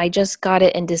 And I just got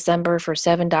it in December for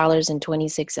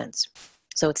 $7.26.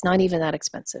 So it's not even that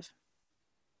expensive.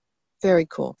 Very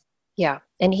cool. Yeah.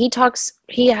 And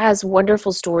he has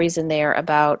wonderful stories in there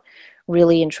about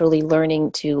really and truly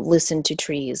learning to listen to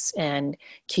trees and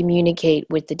communicate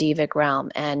with the Divic realm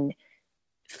and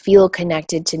feel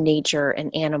connected to nature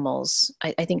and animals.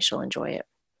 I think she'll enjoy it.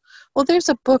 Well, there's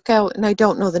a book out, and I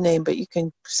don't know the name, but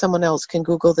someone else can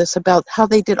Google this, about how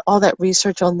they did all that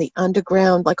research on the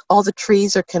underground, like all the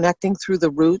trees are connecting through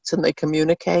the roots and they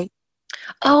communicate.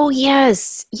 Oh,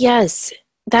 yes. Yes.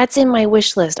 That's in my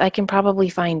wish list. I can probably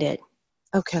find it.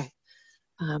 Okay.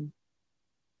 Um,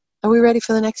 are we ready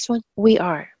for the next one? We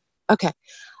are. Okay.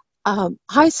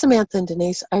 Hi, Samantha and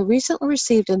Denise. I recently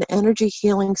received an energy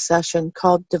healing session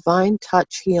called Divine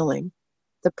Touch Healing.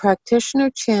 The practitioner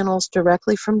channels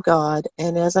directly from God,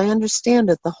 and as I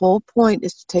understand it, the whole point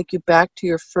is to take you back to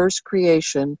your first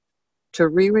creation, to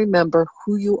remember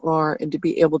who you are, and to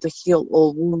be able to heal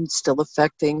old wounds still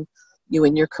affecting you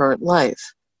in your current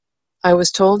life. I was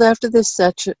told after this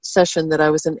session that I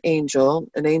was an angel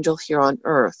here on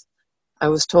earth. I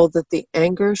was told that the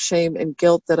anger, shame, and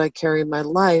guilt that I carry in my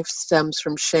life stems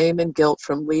from shame and guilt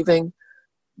from leaving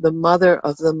the mother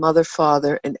of the mother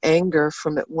father, and anger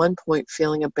from at one point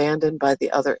feeling abandoned by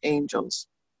the other angels.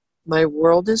 My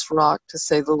world is rocked, to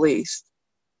say the least.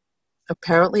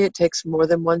 Apparently, it takes more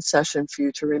than one session for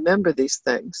you to remember these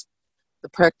things. The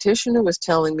practitioner was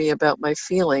telling me about my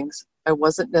feelings. I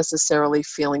wasn't necessarily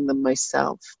feeling them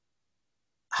myself.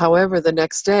 However, the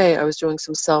next day I was doing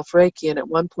some self-Reiki and at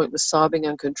one point was sobbing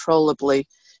uncontrollably,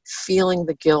 feeling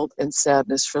the guilt and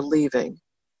sadness for leaving.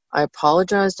 I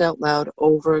apologized out loud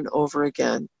over and over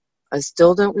again. I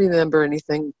still don't remember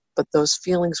anything, but those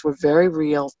feelings were very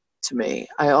real to me.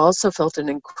 I also felt an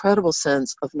incredible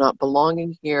sense of not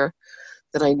belonging here,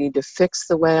 that I need to fix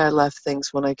the way I left things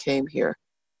when I came here.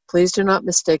 Please do not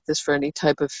mistake this for any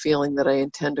type of feeling that I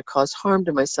intend to cause harm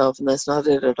to myself, and that's not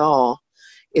it at all.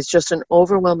 It's just an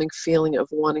overwhelming feeling of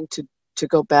wanting to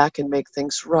go back and make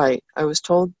things right. I was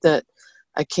told that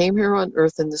I came here on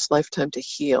earth in this lifetime to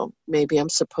heal. Maybe I'm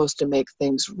supposed to make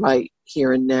things right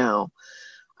here and now.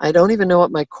 I don't even know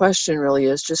what my question really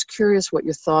is, just curious what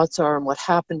your thoughts are on what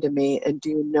happened to me, and do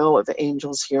you know of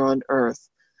angels here on earth?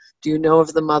 Do you know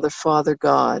of the Mother, Father,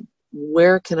 God?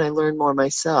 Where can I learn more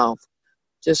myself?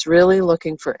 Just really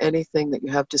looking for anything that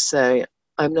you have to say.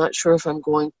 I'm not sure if I'm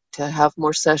going to have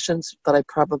more sessions, but I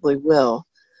probably will.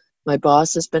 My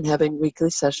boss has been having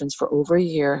weekly sessions for over a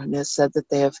year and has said that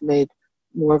they have made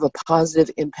more of a positive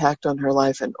impact on her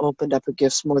life and opened up her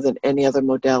gifts more than any other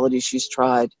modality she's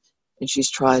tried, and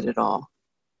she's tried it all.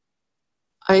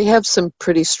 I have some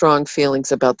pretty strong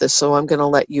feelings about this, so I'm going to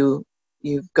let you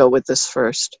go with this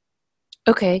first.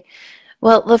 Okay.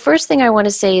 Well, the first thing I want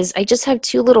to say is I just have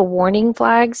two little warning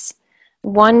flags.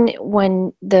 One,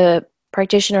 when the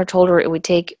practitioner told her it would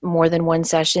take more than one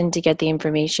session to get the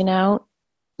information out,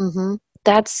 Mm-hmm.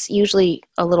 that's usually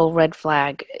a little red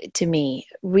flag to me.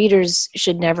 Readers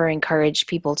should never encourage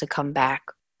people to come back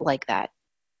like that.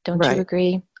 Don't you Right.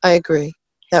 agree? I agree.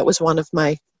 That was one of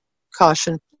my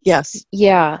caution. Yes.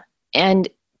 Yeah. And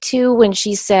two, when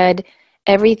she said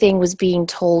everything was being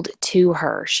told to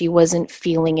her, she wasn't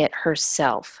feeling it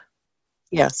herself.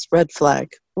 Yes. Red flag.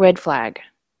 Red flag.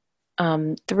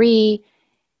 Three,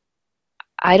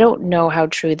 I don't know how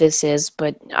true this is,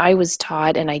 but I was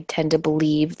taught and I tend to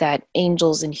believe that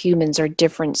angels and humans are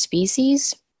different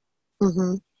species.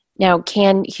 Mm-hmm. Now,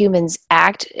 can humans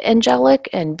act angelic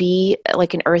and be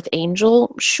like an earth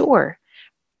angel? Sure.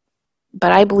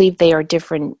 But I believe they are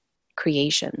different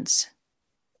creations.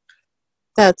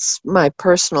 That's my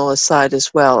personal aside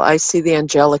as well. I see the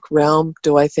angelic realm.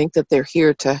 Do I think that they're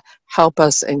here to help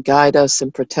us and guide us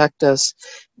and protect us?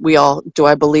 Do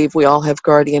I believe we all have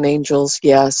guardian angels?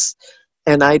 Yes.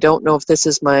 And I don't know if this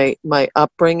is my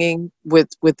upbringing with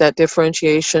that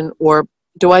differentiation, or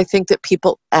do I think that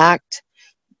people act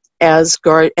as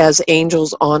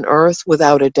angels on earth?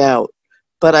 Without a doubt.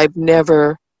 But I've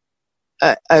never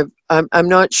I'm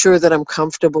not sure that I'm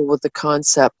comfortable with the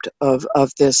concept of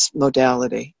this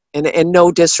modality. And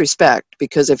no disrespect,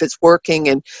 because if it's working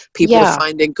and people are Yeah.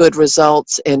 finding good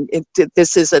results, and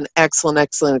this is an excellent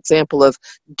example of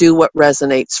do what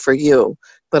resonates for you.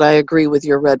 But I agree with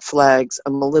your red flags.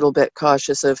 I'm a little bit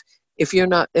cautious of, if you're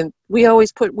not, and we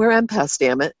always we're empaths,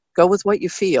 damn it. Go with what you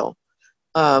feel.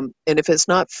 And if it's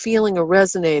not feeling or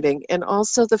resonating, and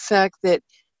also the fact that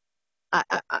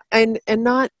and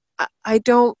not I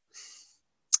don't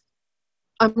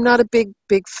I'm not a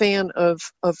big fan of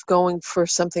going for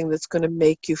something that's going to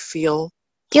make you feel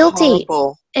Guilty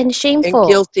horrible and and shameful.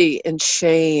 guilty and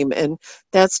shame, and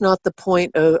that's not the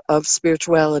point of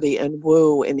spirituality and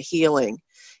woo and healing.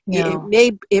 No.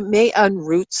 It may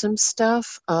unroot some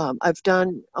stuff. I've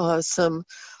done some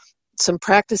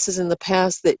practices in the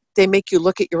past that they make you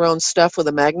look at your own stuff with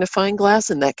a magnifying glass,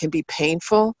 and that can be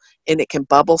painful, and it can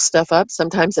bubble stuff up.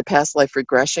 Sometimes a past life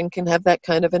regression can have that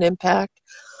kind of an impact.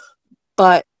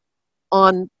 But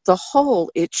on the whole,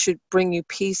 it should bring you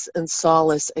peace and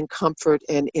solace and comfort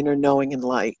and inner knowing and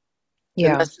light. And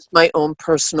Yeah. that's just my own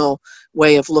personal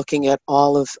way of looking at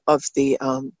all of the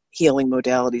healing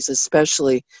modalities,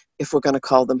 especially if we're going to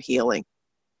call them healing.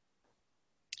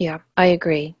 Yeah, I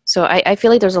agree. So I feel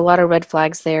like there's a lot of red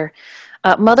flags there.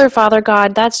 Mother, father,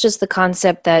 God, that's just the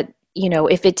concept that,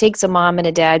 if it takes a mom and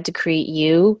a dad to create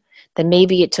you, then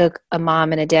maybe it took a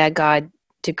mom and a dad God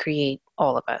to create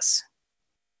all of us.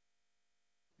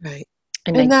 Right.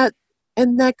 And And I,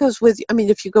 that goes with, I mean,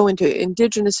 if you go into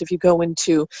indigenous, if you go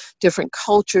into different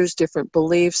cultures, different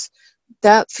beliefs,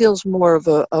 that feels more of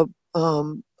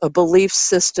a belief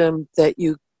system that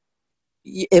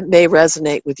it may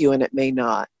resonate with you and it may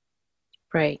not.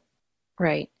 right,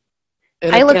 right.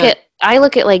 And I look again, at I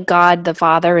look at like God the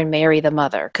Father and Mary the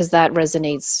Mother because that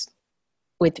resonates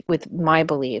with my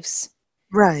beliefs.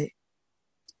 right.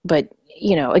 But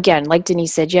again, like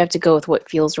Denise said, you have to go with what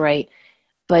feels right.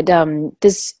 But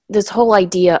this whole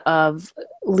idea of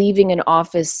leaving an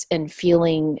office and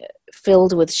feeling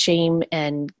filled with shame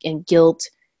and guilt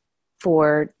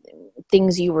for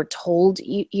things you were told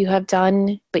you have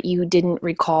done, but you didn't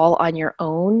recall on your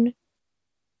own,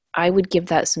 I would give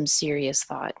that some serious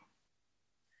thought.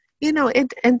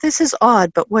 And this is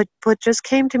odd, but what just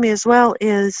came to me as well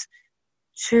is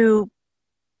to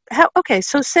okay,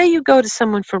 so say you go to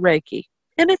someone for Reiki,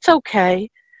 and it's okay,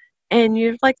 and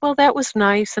you're like, well, that was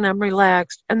nice, and I'm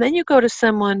relaxed. And then you go to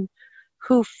someone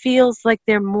who feels like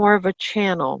they're more of a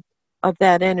channel of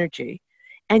that energy,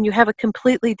 and you have a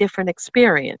completely different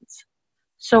experience.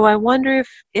 So I wonder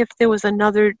if there was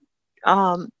another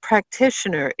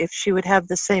practitioner, if she would have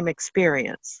the same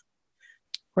experience.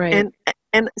 Right.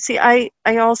 And see, I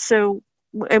also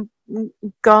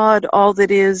God, all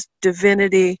that is,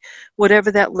 divinity,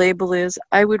 whatever that label is,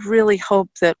 I would really hope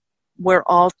that we're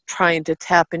all trying to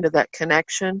tap into that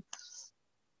connection.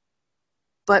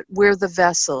 But we're the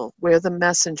vessel, we're the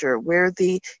messenger,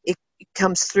 it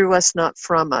comes through us, not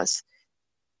from us.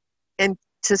 And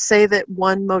to say that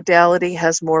one modality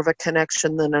has more of a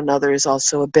connection than another is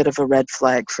also a bit of a red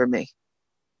flag for me.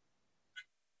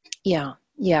 Yeah.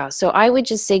 Yeah. So I would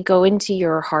just say go into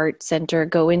your heart center,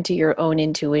 go into your own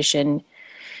intuition,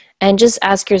 and just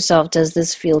ask yourself, does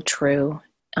this feel true?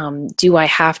 Do I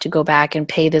have to go back and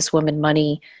pay this woman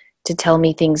money to tell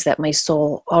me things that my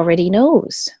soul already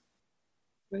knows.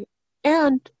 Right.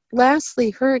 And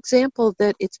lastly, her example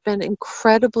that it's been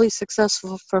incredibly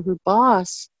successful for her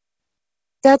boss,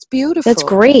 that's beautiful. That's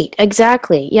great.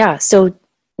 Exactly. Yeah. So,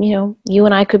 you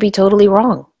and I could be totally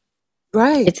wrong.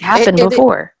 Right. It's happened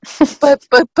before. But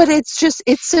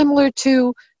it's similar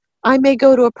to, I may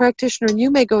go to a practitioner and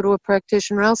you may go to a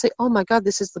practitioner. I'll say, oh my God,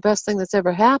 this is the best thing that's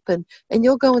ever happened. And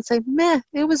you'll go and say, meh,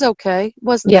 it was okay. It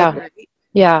wasn't that great.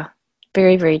 Yeah.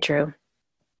 Very, very true.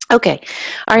 Okay.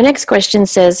 Our next question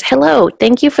says, hello,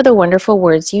 thank you for the wonderful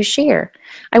words you share.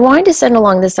 I wanted to send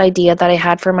along this idea that I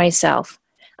had for myself.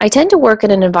 I tend to work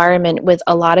in an environment with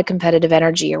a lot of competitive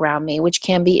energy around me, which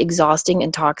can be exhausting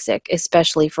and toxic,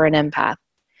 especially for an empath.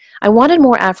 I wanted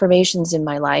more affirmations in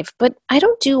my life, but I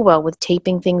don't do well with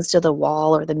taping things to the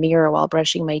wall or the mirror while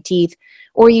brushing my teeth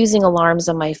or using alarms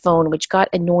on my phone, which got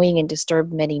annoying and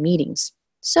disturbed many meetings.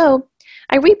 So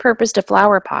I repurposed a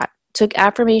flower pot, took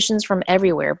affirmations from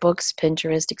everywhere, books,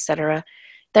 Pinterest, etc.,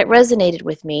 that resonated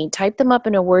with me, typed them up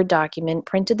in a Word document,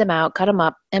 printed them out, cut them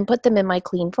up, and put them in my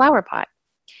clean flower pot.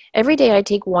 Every day I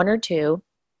take one or two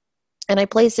and I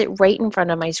place it right in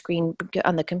front of my screen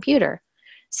on the computer.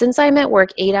 Since I'm at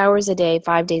work 8 hours a day,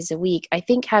 5 days a week, I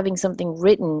think having something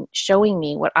written showing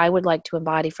me what I would like to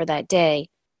embody for that day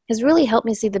has really helped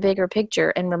me see the bigger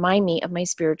picture and remind me of my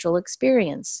spiritual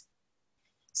experience.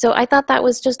 So I thought that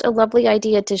was just a lovely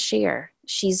idea to share.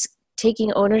 She's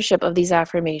taking ownership of these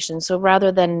affirmations. So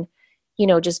rather than,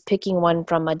 just picking one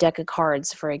from a deck of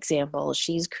cards, for example,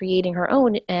 she's creating her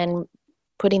own and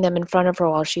putting them in front of her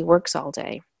while she works all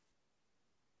day.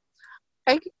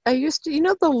 I used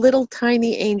to, the little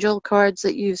tiny angel cards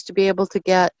that you used to be able to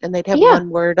get, and they'd have one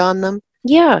word on them.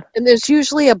 Yeah. And there's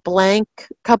usually a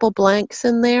couple blanks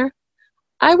in there.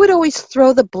 I would always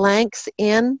throw the blanks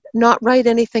in, not write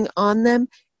anything on them.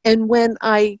 And when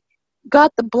I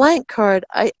got the blank card,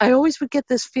 I always would get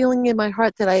this feeling in my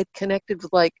heart that I had connected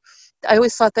with, I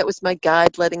always thought that was my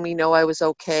guide letting me know I was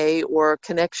okay, or a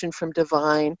connection from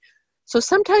divine. So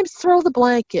sometimes throw the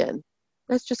blank in.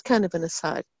 That's just kind of an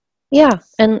aside. Yeah,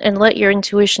 and let your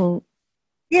intuition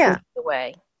lead the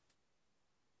way.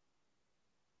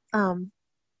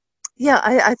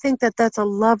 I think that's a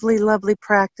lovely, lovely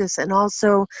practice, and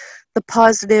also the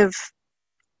positive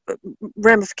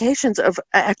ramifications of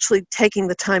actually taking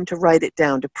the time to write it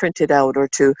down, to print it out, or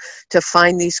to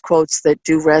find these quotes that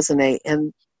do resonate.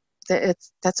 And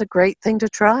that's a great thing to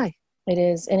try. It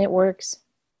is, and it works.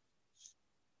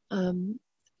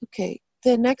 Okay.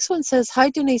 The next one says,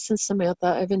 hi, Denise and Samantha.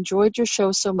 I've enjoyed your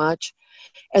show so much.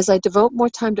 As I devote more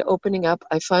time to opening up,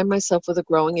 I find myself with a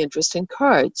growing interest in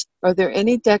cards. Are there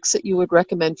any decks that you would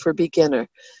recommend for a beginner?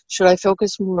 Should I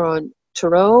focus more on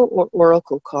tarot or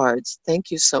oracle cards?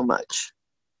 Thank you so much.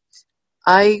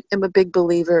 I am a big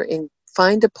believer in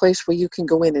find a place where you can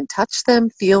go in and touch them,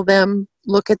 feel them,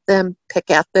 look at them, pick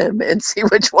at them, and see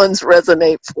which ones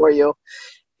resonate for you.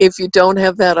 If you don't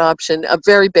have that option, a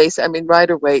very basic,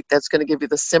 Rider-Waite, that's going to give you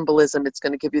the symbolism. It's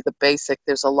going to give you the basic.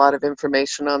 There's a lot of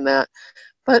information on that.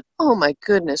 But, oh my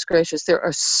goodness gracious, there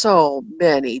are so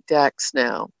many decks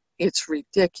now. It's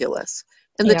ridiculous.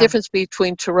 And the difference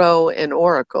between tarot and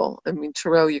oracle,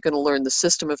 tarot, you're going to learn the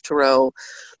system of tarot,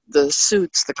 the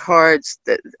suits, the cards,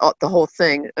 the whole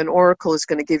thing. An oracle is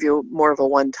going to give you more of a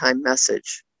one-time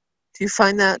message. Do you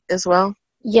find that as well?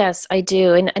 Yes, I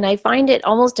do. And I find it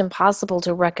almost impossible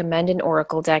to recommend an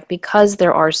oracle deck because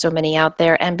there are so many out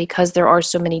there and because there are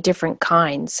so many different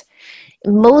kinds.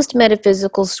 Most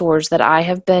metaphysical stores that I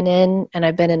have been in, and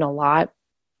I've been in a lot,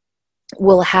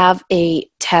 will have a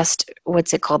test,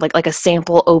 what's it called, like a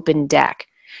sample open deck.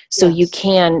 So you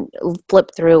can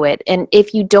flip through it. And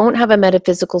if you don't have a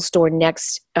metaphysical store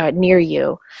near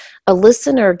you, a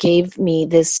listener gave me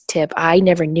this tip I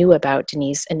never knew about,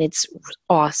 Denise, and it's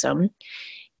awesome.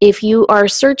 If you are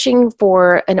searching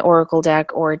for an oracle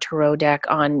deck or a tarot deck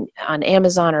on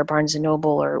Amazon or Barnes &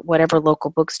 Noble or whatever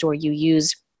local bookstore you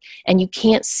use, and you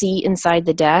can't see inside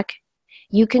the deck,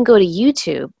 you can go to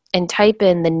YouTube and type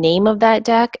in the name of that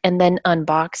deck and then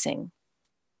unboxing.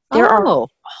 There are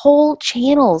whole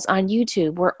channels on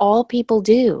YouTube where all people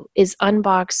do is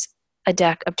unbox a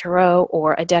deck of tarot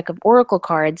or a deck of oracle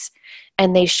cards,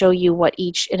 and they show you what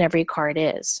each and every card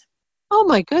is. Oh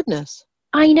my goodness.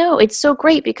 I know. It's so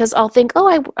great because I'll think,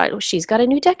 she's got a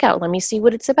new deck out. Let me see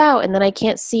what it's about. And then I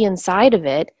can't see inside of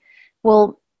it.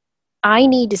 Well, I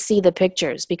need to see the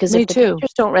pictures because if the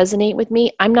pictures don't resonate with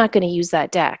me, I'm not going to use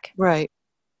that deck. Right.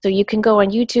 So you can go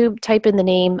on YouTube, type in the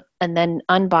name, and then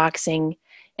unboxing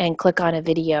and click on a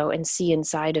video and see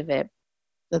inside of it.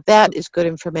 Now that is good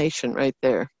information right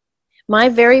there. My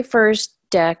very first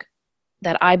deck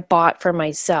that I bought for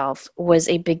myself was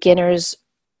a beginner's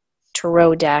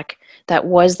tarot deck that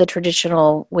was the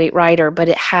traditional Waite Rider, but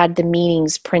it had the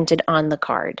meanings printed on the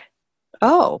card.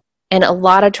 Oh. And a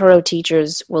lot of tarot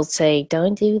teachers will say,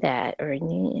 don't do that. Or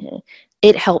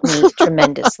it helped me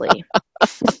tremendously.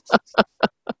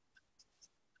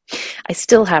 I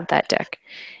still have that deck.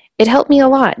 It helped me a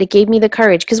lot. It gave me the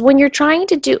courage. Because when you're trying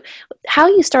to do, how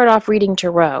you start off reading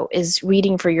tarot is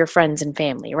reading for your friends and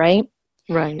family, right?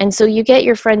 Right. And so you get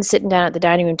your friends sitting down at the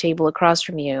dining room table across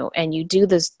from you, and you do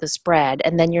the spread,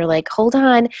 and then you're like, hold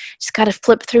on, just got to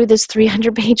flip through this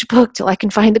 300-page book till I can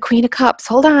find the Queen of Cups.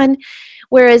 Hold on.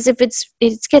 Whereas if it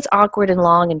gets awkward and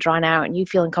long and drawn out and you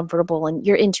feel uncomfortable and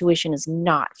your intuition is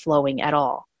not flowing at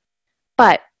all.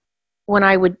 But when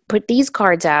I would put these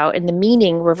cards out and the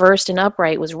meaning reversed and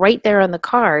upright was right there on the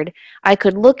card, I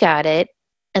could look at it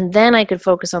and then I could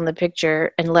focus on the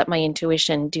picture and let my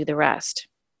intuition do the rest.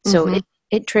 So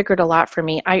it triggered a lot for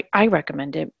me. I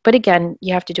recommend it. But again,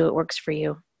 you have to do what works for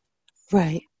you.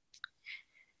 Right.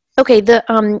 Okay, the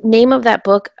name of that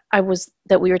book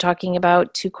that we were talking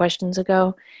about 2 questions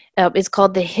ago is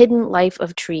called The Hidden Life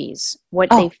of Trees. What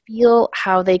They Feel,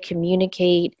 How They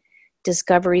Communicate,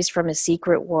 Discoveries from a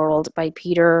Secret World by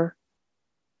Peter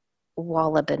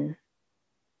Wohlleben.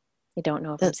 I don't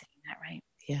know if I'm saying that right.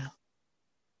 Yeah.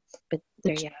 But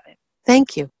there you have it.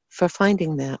 Thank you for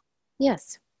finding that.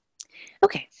 Yes.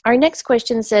 Okay, our next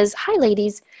question says, hi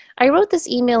ladies, I wrote this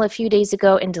email a few days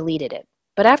ago and deleted it.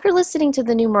 But after listening to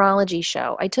the numerology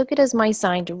show, I took it as my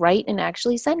sign to write and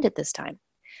actually send it this time.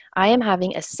 I am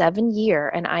having a 7-year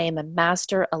and I am a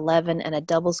master 11 and a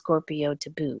double Scorpio to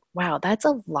boot. Wow, that's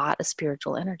a lot of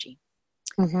spiritual energy.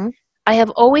 I have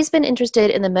always been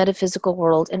interested in the metaphysical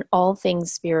world and all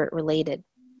things spirit related.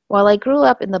 While I grew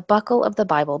up in the buckle of the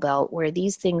Bible Belt where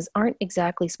these things aren't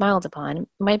exactly smiled upon,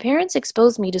 my parents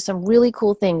exposed me to some really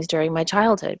cool things during my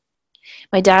childhood.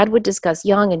 My dad would discuss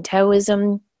Jung and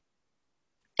Taoism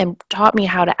and taught me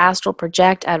how to astral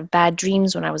project out of bad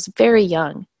dreams when I was very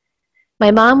young.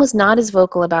 My mom was not as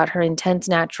vocal about her intense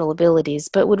natural abilities,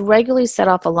 but would regularly set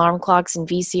off alarm clocks and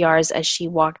VCRs as she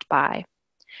walked by.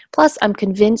 Plus, I'm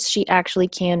convinced she actually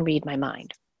can read my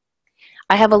mind.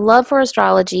 I have a love for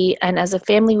astrology, and as a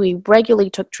family, we regularly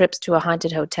took trips to a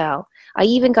haunted hotel. I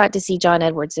even got to see John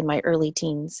Edwards in my early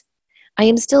teens. I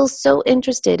am still so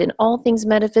interested in all things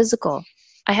metaphysical.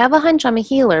 I have a hunch I'm a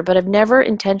healer, but I've never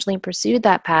intentionally pursued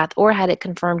that path or had it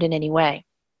confirmed in any way.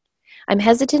 I'm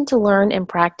hesitant to learn and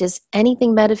practice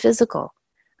anything metaphysical.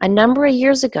 A number of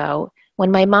years ago,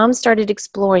 when my mom started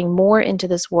exploring more into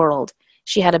this world,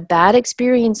 she had a bad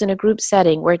experience in a group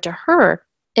setting where, to her,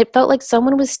 it felt like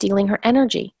someone was stealing her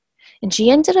energy, and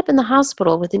she ended up in the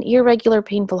hospital with an irregular,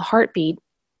 painful heartbeat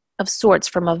of sorts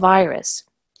from a virus.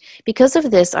 Because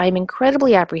of this, I am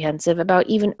incredibly apprehensive about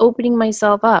even opening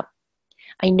myself up.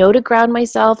 I know to ground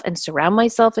myself and surround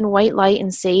myself in white light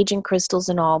and sage and crystals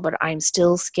and all, but I'm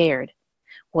still scared.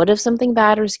 What if something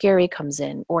bad or scary comes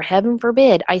in, or heaven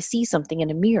forbid, I see something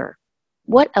in a mirror?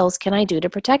 What else can I do to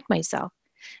protect myself?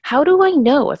 How do I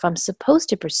know if I'm supposed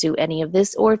to pursue any of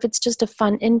this or if it's just a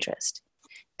fun interest?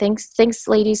 Thanks,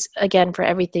 ladies, again for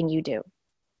everything you do.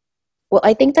 Well,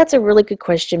 I think that's a really good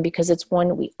question because it's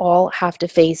one we all have to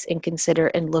face and consider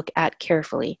and look at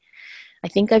carefully. I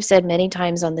think I've said many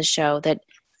times on the show that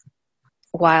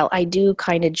while I do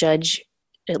kind of judge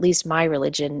at least my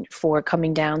religion for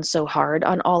coming down so hard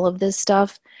on all of this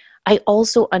stuff, I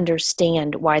also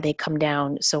understand why they come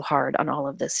down so hard on all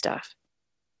of this stuff.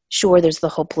 Sure, there's the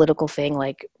whole political thing,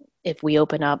 like if we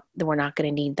open up, then we're not going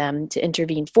to need them to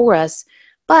intervene for us.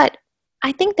 But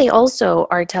I think they also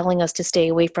are telling us to stay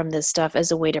away from this stuff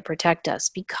as a way to protect us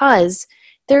because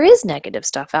there is negative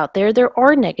stuff out there. There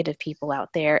are negative people out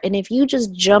there. And if you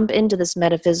just jump into this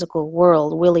metaphysical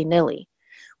world willy-nilly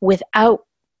without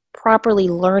properly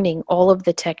learning all of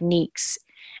the techniques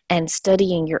and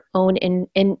studying your own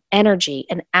in energy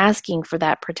and asking for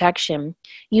that protection,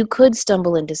 you could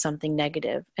stumble into something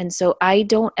negative. And so I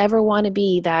don't ever want to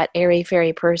be that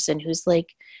airy-fairy person who's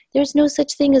like, there's no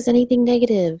such thing as anything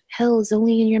negative. Hell is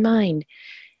only in your mind.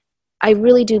 I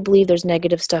really do believe there's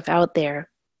negative stuff out there.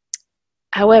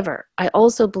 However, I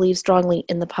also believe strongly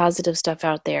in the positive stuff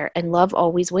out there, and love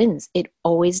always wins. It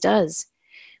always does.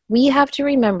 We have to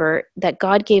remember that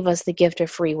God gave us the gift of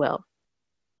free will.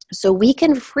 So we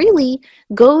can freely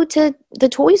go to the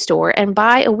toy store and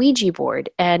buy a Ouija board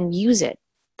and use it.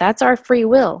 That's our free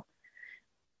will.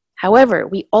 However,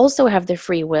 we also have the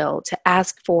free will to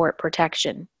ask for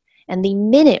protection. And the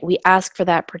minute we ask for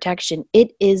that protection,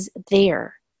 it is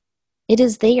there. It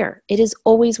is there. It is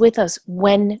always with us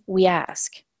when we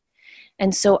ask.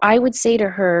 And so I would say to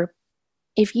her,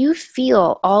 if you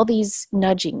feel all these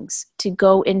nudgings to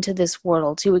go into this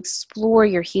world, to explore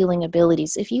your healing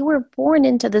abilities, if you were born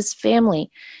into this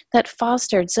family that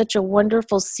fostered such a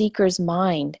wonderful seeker's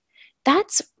mind,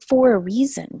 that's for a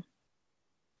reason.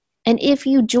 And if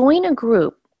you join a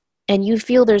group and you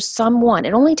feel there's someone,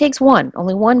 it only takes one,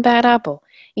 only one bad apple.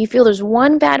 You feel there's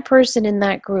one bad person in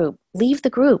that group, leave the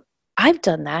group. I've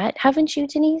done that. Haven't you,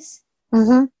 Denise?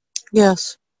 Mm-hmm.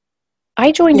 Yes.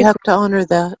 I joined You a have group. to honor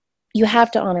that. You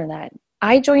have to honor that.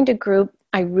 I joined a group.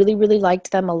 I really, really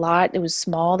liked them a lot. It was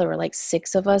small. There were like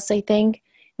 6 of us, I think.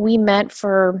 We met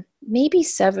for maybe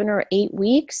 7 or 8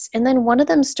 weeks. And then one of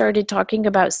them started talking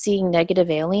about seeing negative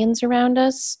aliens around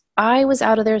us. I was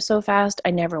out of there so fast,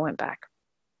 I never went back.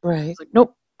 I Right. was like,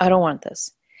 nope, I don't want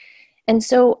this. And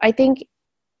so I think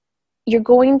you're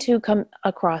going to come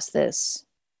across this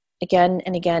again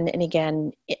and again and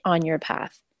again on your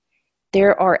path.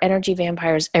 There are energy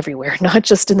vampires everywhere, not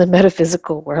just in the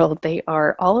metaphysical world. They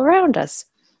are all around us.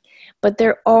 But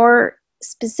there are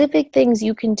specific things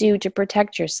you can do to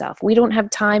protect yourself. We don't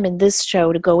have time in this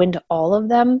show to go into all of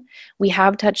them. We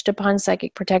have touched upon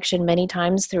psychic protection many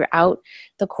times throughout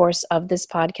the course of this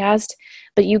podcast,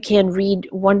 but you can read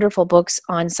wonderful books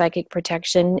on psychic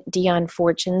protection. Dion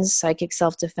Fortune's Psychic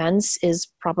Self-Defense is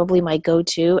probably my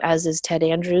go-to, as is Ted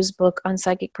Andrews' book on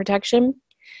psychic protection.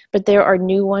 But there are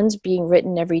new ones being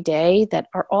written every day that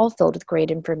are all filled with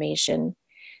great information.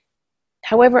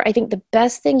 However, I think the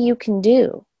best thing you can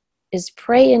do is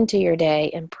pray into your day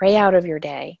and pray out of your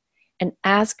day and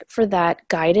ask for that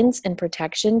guidance and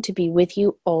protection to be with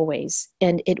you always,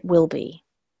 and it will be.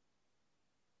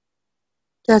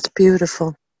 That's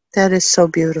beautiful. That is so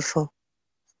beautiful.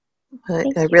 I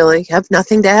Thank you. really have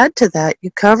nothing to add to that.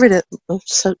 You covered it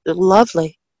so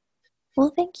lovely.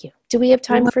 Well, thank you. Do we have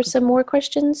time for some more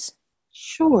questions?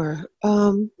 Sure.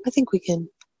 I think we can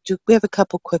do. We have a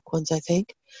couple quick ones, I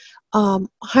think.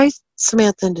 Hi,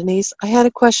 Samantha and Denise. I had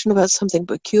a question about something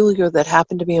peculiar that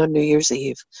happened to me on New Year's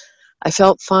Eve. I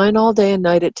felt fine all day and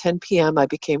night. At 10 p.m., I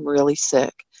became really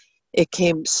sick. It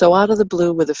came so out of the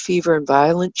blue with a fever and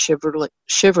violent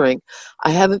shivering.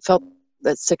 I haven't felt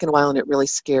that sick in a while, and it really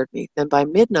scared me. Then by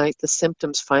midnight, the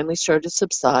symptoms finally started to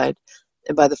subside,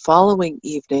 and by the following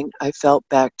evening, I felt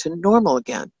back to normal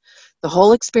again. The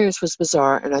whole experience was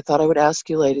bizarre, and I thought I would ask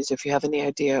you ladies if you have any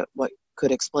idea what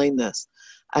could explain this.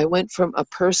 I went from a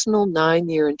personal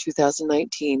 9-year in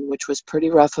 2019, which was pretty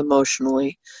rough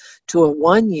emotionally, to a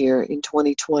 1-year in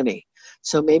 2020.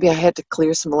 So maybe I had to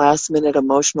clear some last-minute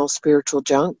emotional, spiritual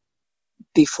junk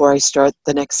before I start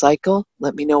the next cycle.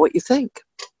 Let me know what you think.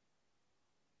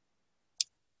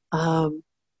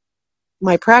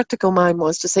 My practical mind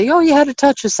wants to say, oh, you had a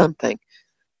touch of something.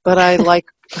 But I like,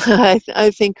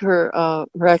 I think her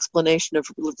explanation of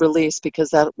release, because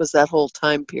that was that whole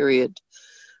time period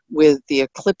with the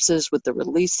eclipses, with the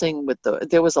releasing,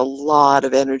 there was a lot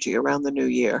of energy around the new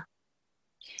year.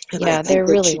 And Yeah, there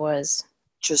really was.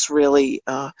 Just really,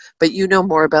 but you know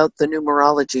more about the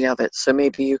numerology of it, so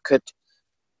maybe you could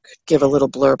give a little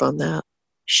blurb on that.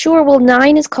 Sure. Well,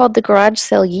 9 is called the garage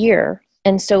sale year.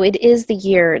 And so it is the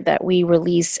year that we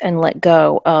release and let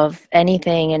go of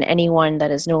anything and anyone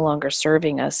that is no longer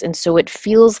serving us. And so it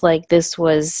feels like this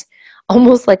was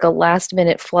almost like a last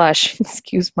minute flush,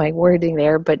 excuse my wording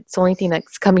there, but it's the only thing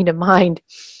that's coming to mind,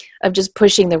 of just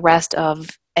pushing the rest of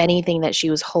anything that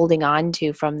she was holding on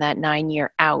to from that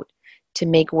 9-year out to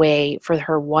make way for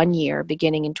her 1 year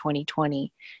beginning in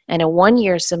 2020. And a 1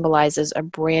 year symbolizes a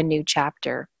brand new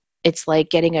chapter. It's like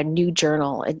getting a new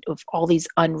journal of all these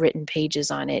unwritten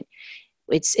pages on it.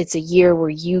 It's a year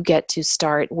where you get to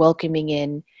start welcoming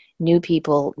in new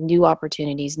people, new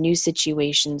opportunities, new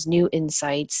situations, new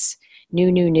insights,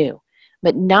 new.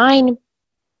 But 9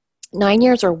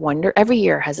 years are wonder. Every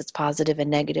year has its positive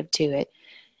and negative to it.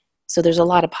 So there's a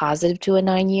lot of positive to a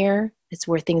 9-year. It's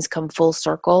where things come full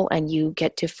circle and you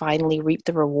get to finally reap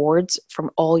the rewards from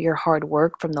all your hard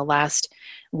work from the last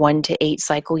 1 to 8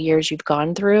 cycle years you've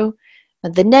gone through.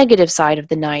 The negative side of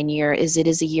the 9-year is it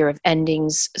is a year of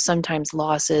endings, sometimes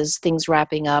losses, things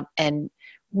wrapping up, and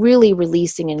really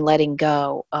releasing and letting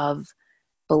go of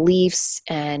beliefs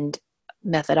and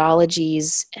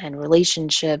methodologies and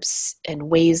relationships and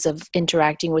ways of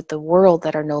interacting with the world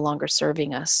that are no longer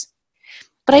serving us.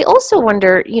 But I also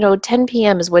wonder, 10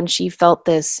 p.m. is when she felt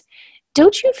this.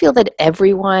 Don't you feel that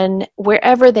everyone,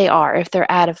 wherever they are, if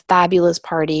they're at a fabulous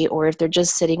party or if they're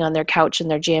just sitting on their couch in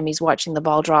their jammies watching the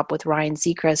ball drop with Ryan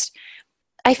Seacrest,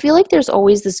 I feel like there's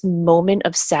always this moment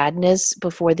of sadness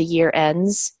before the year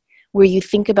ends where you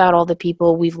think about all the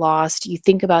people we've lost. You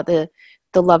think about the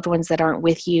loved ones that aren't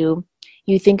with you.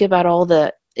 You think about all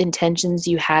the intentions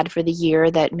you had for the year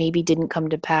that maybe didn't come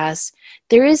to pass,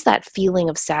 there is that feeling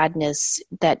of sadness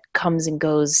that comes and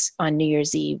goes on New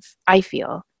Year's Eve, I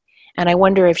feel. And I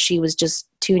wonder if she was just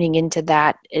tuning into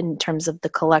that in terms of the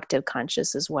collective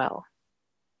conscious as well.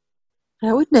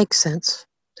 That would make sense.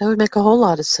 That would make a whole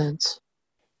lot of sense.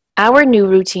 Our new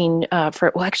routine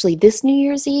actually this New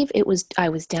Year's Eve, I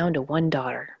was down to one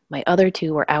daughter. My other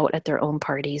two were out at their own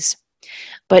parties.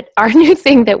 But our new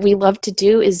thing that we love to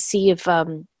do is see if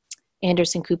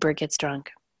Anderson Cooper gets drunk.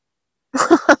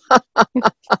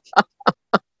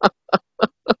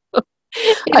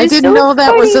 I didn't know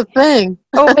that was a thing.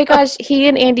 Oh my gosh, he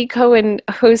and Andy Cohen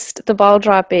host the ball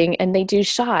dropping and they do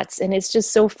shots, and it's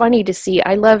just so funny to see.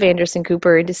 I love Anderson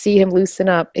Cooper, and to see him loosen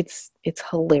up, it's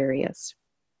hilarious.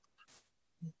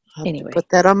 Anyway, put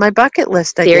that on my bucket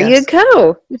list, I guess. There you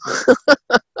go.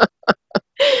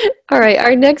 All right,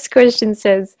 our next question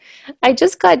says, I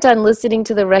just got done listening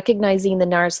to the Recognizing the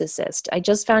Narcissist. I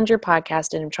just found your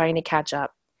podcast and I'm trying to catch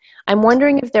up. I'm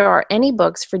wondering if there are any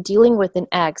books for dealing with an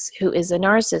ex who is a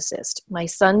narcissist. My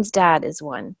son's dad is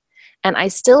one, and I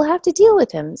still have to deal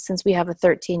with him since we have a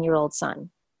 13-year-old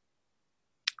son.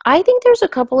 I think there's a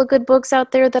couple of good books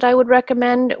out there that I would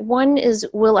recommend. One is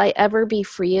Will I Ever Be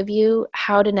Free of You?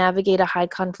 How to Navigate a High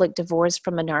Conflict Divorce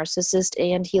from a Narcissist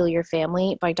and Heal Your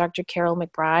Family by Dr. Carol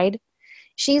McBride.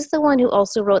 She's the one who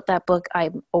also wrote that book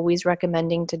I'm always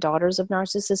recommending to daughters of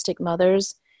narcissistic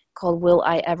mothers called Will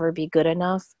I Ever Be Good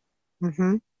Enough?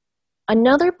 Mm-hmm.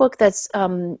 Another book that's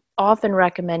often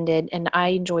recommended and I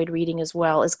enjoyed reading as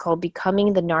well is called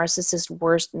Becoming the Narcissist's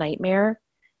Worst Nightmare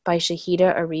by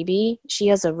Shahida Aribi. She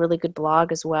has a really good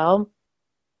blog as well.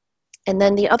 And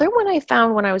then the other one I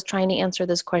found when I was trying to answer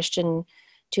this question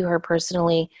to her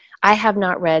personally, I have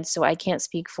not read, so I can't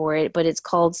speak for it, but it's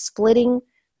called Splitting: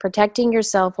 Protecting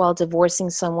Yourself While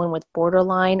Divorcing Someone with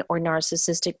Borderline or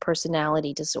Narcissistic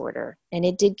Personality Disorder. And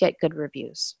it did get good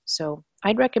reviews. So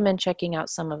I'd recommend checking out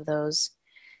some of those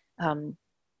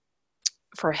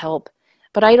for help.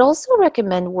 But I'd also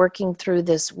recommend working through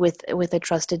this with a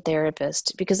trusted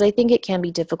therapist, because I think it can be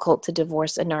difficult to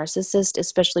divorce a narcissist,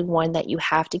 especially one that you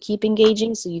have to keep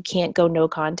engaging, so you can't go no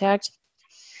contact.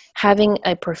 Having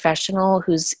a professional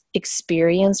who's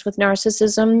experienced with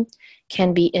narcissism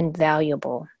can be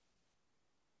invaluable.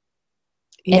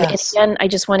 Yes. And again, I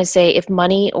just want to say, if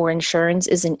money or insurance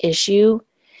is an issue,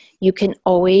 you can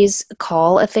always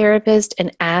call a therapist and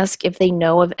ask if they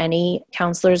know of any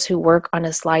counselors who work on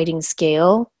a sliding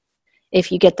scale.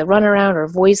 If you get the runaround or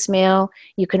voicemail,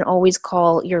 you can always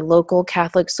call your local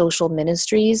Catholic social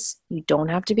ministries. You don't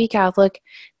have to be Catholic.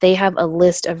 They have a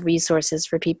list of resources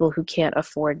for people who can't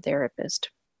afford therapist.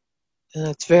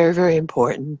 That's very, very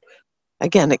important.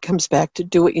 Again, it comes back to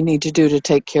do what you need to do to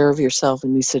take care of yourself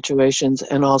in these situations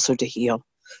and also to heal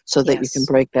so that you can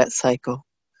break that cycle.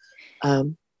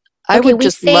 I would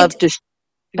just love to,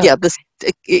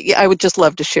 I would just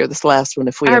love to share this last one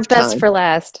if we have time. Our best for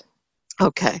last.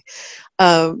 Okay.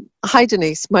 Hi,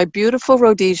 Denise. My beautiful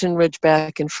Rhodesian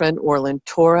Ridgeback and friend Orland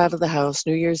tore out of the house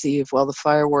New Year's Eve while the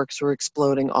fireworks were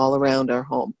exploding all around our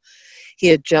home. He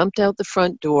had jumped on the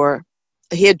front door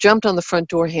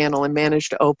handle and managed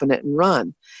to open it and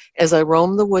run. As I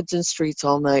roamed the woods and streets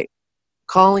all night,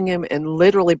 calling him and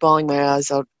literally bawling my eyes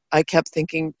out, I kept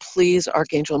thinking, please,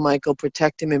 Archangel Michael,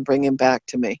 protect him and bring him back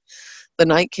to me. The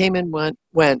night came and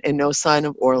went, and no sign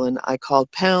of Orland. I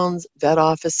called pounds, vet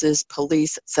offices,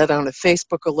 police, set out a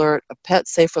Facebook alert, a pet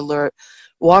safe alert,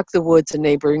 walked the woods and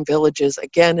neighboring villages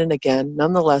again and again.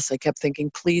 Nonetheless, I kept thinking,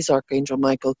 please, Archangel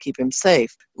Michael, keep him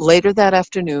safe. Later that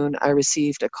afternoon, I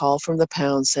received a call from the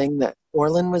pound saying that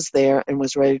Orland was there and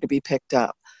was ready to be picked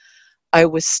up. I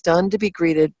was stunned to be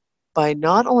greeted by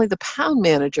not only the pound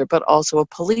manager, but also a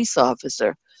police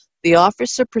officer. The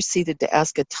officer proceeded to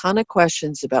ask a ton of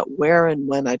questions about where and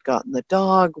when I'd gotten the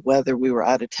dog, whether we were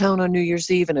out of town on New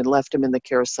Year's Eve and had left him in the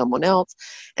care of someone else,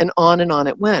 and on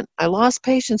it went. I lost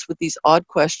patience with these odd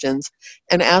questions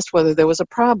and asked whether there was a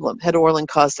problem. Had Orland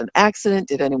caused an accident?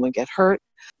 Did anyone get hurt?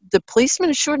 The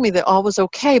policeman assured me that all was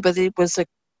okay, but he was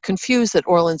confused that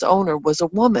Orland's owner was a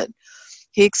woman.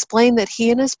 He explained that he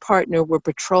and his partner were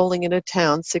patrolling in a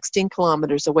town 16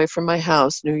 kilometers away from my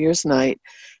house New Year's night,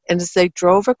 and as they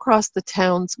drove across the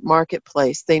town's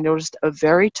marketplace, they noticed a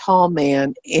very tall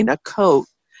man in a coat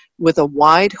with a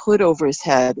wide hood over his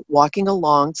head walking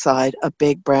alongside a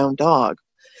big brown dog.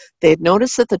 They had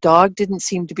noticed that the dog didn't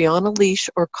seem to be on a leash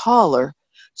or collar,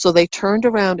 so they turned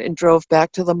around and drove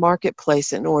back to the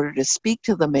marketplace in order to speak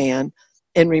to the man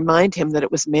and remind him that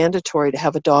it was mandatory to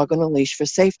have a dog on a leash for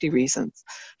safety reasons.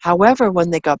 However, when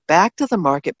they got back to the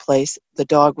marketplace, the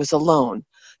dog was alone.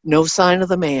 No sign of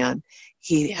the man.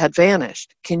 he had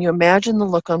vanished. Can you imagine the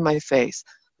look on my face?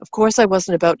 Of course, I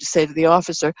wasn't about to say to the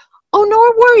officer, "Oh,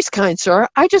 no worries, kind sir.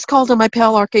 I just called on my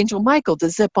pal Archangel Michael to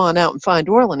zip on out and find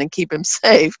Orlin and keep him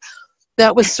safe."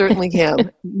 That was certainly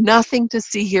him. Nothing to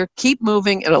see here. Keep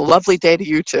moving, and a lovely day to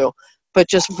you too. But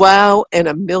just wow, and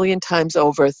a million times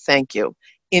over, thank you.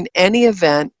 In any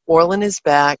event, Orlin is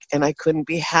back, and I couldn't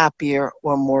be happier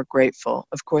or more grateful.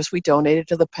 Of course, we donated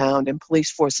to the Pound and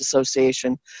Police Force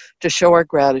Association to show our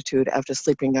gratitude after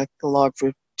sleeping at the log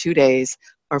for 2 days.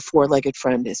 Our four-legged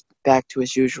friend is back to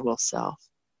his usual self.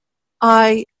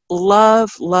 I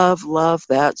love, love, love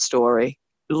that story.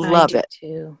 I Love do it.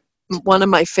 too. One of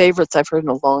my favorites I've heard in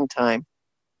a long time.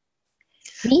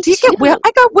 Me Do you get too.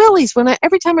 I got willies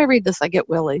every time I read this. I get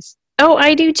willies. Oh,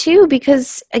 I do too,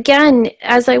 because again,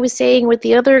 as I was saying with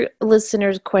the other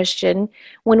listener's question,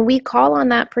 when we call on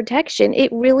that protection,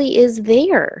 it really is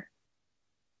there.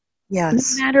 No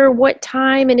Yes. matter what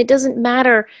time, and it doesn't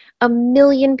matter, a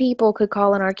million people could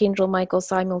call on Archangel Michael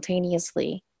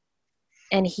simultaneously,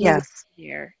 and he would Yes. be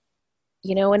there.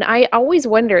 And I always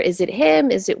wonder, is it him?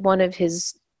 Is it one of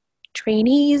his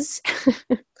trainees?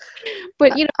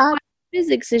 But I,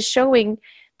 physics is showing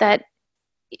that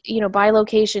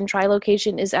bilocation,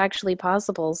 trilocation is actually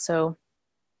possible. So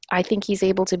I think he's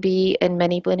able to be in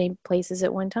many, many places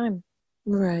at one time.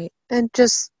 right. And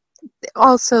just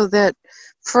also that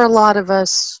for a lot of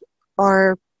us,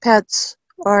 our pets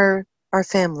are our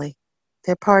family.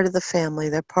 They're part of the family.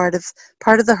 They're part of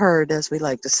the herd, as we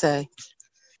like to say.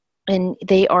 And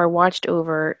they are watched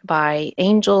over by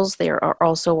angels. They are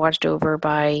also watched over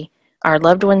by our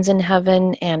loved ones in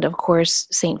heaven. And of course,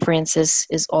 St. Francis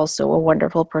is also a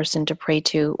wonderful person to pray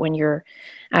to when you're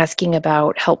asking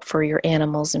about help for your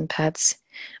animals and pets.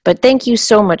 But thank you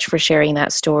so much for sharing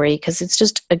that story, because it's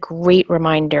just a great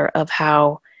reminder of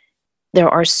how there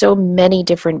are so many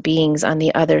different beings on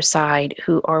the other side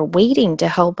who are waiting to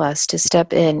help us, to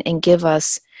step in and give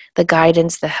us the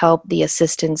guidance, the help, the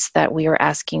assistance that we are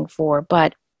asking for.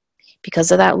 But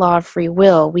because of that law of free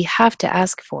will, we have to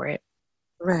ask for it.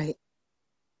 Right.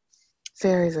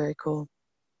 Very, very cool.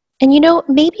 And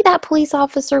maybe that police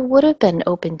officer would have been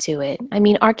open to it. I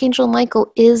mean, Archangel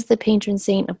Michael is the patron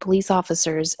saint of police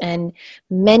officers, and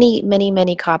many, many,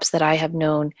 many cops that I have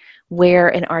known wear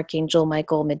an Archangel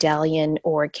Michael medallion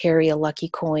or carry a lucky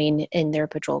coin in their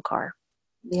patrol car.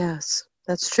 Yes,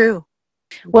 that's true.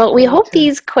 Well, we Very hope true.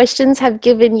 these questions have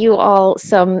given you all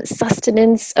some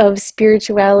sustenance of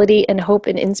spirituality and hope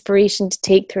and inspiration to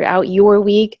take throughout your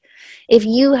week. If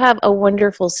you have a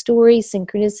wonderful story,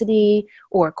 synchronicity,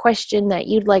 or question that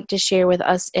you'd like to share with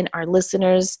us and our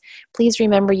listeners, please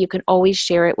remember you can always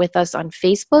share it with us on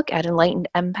Facebook at Enlightened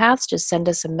Empaths. Just send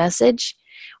us a message,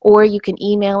 or you can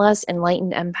email us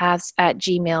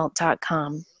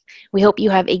enlightenedempaths@gmail.com. We hope you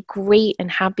have a great and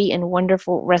happy and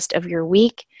wonderful rest of your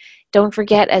week. Don't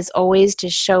forget, as always, to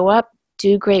show up,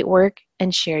 do great work,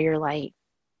 and share your light.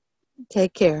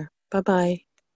 Take care. Bye-bye.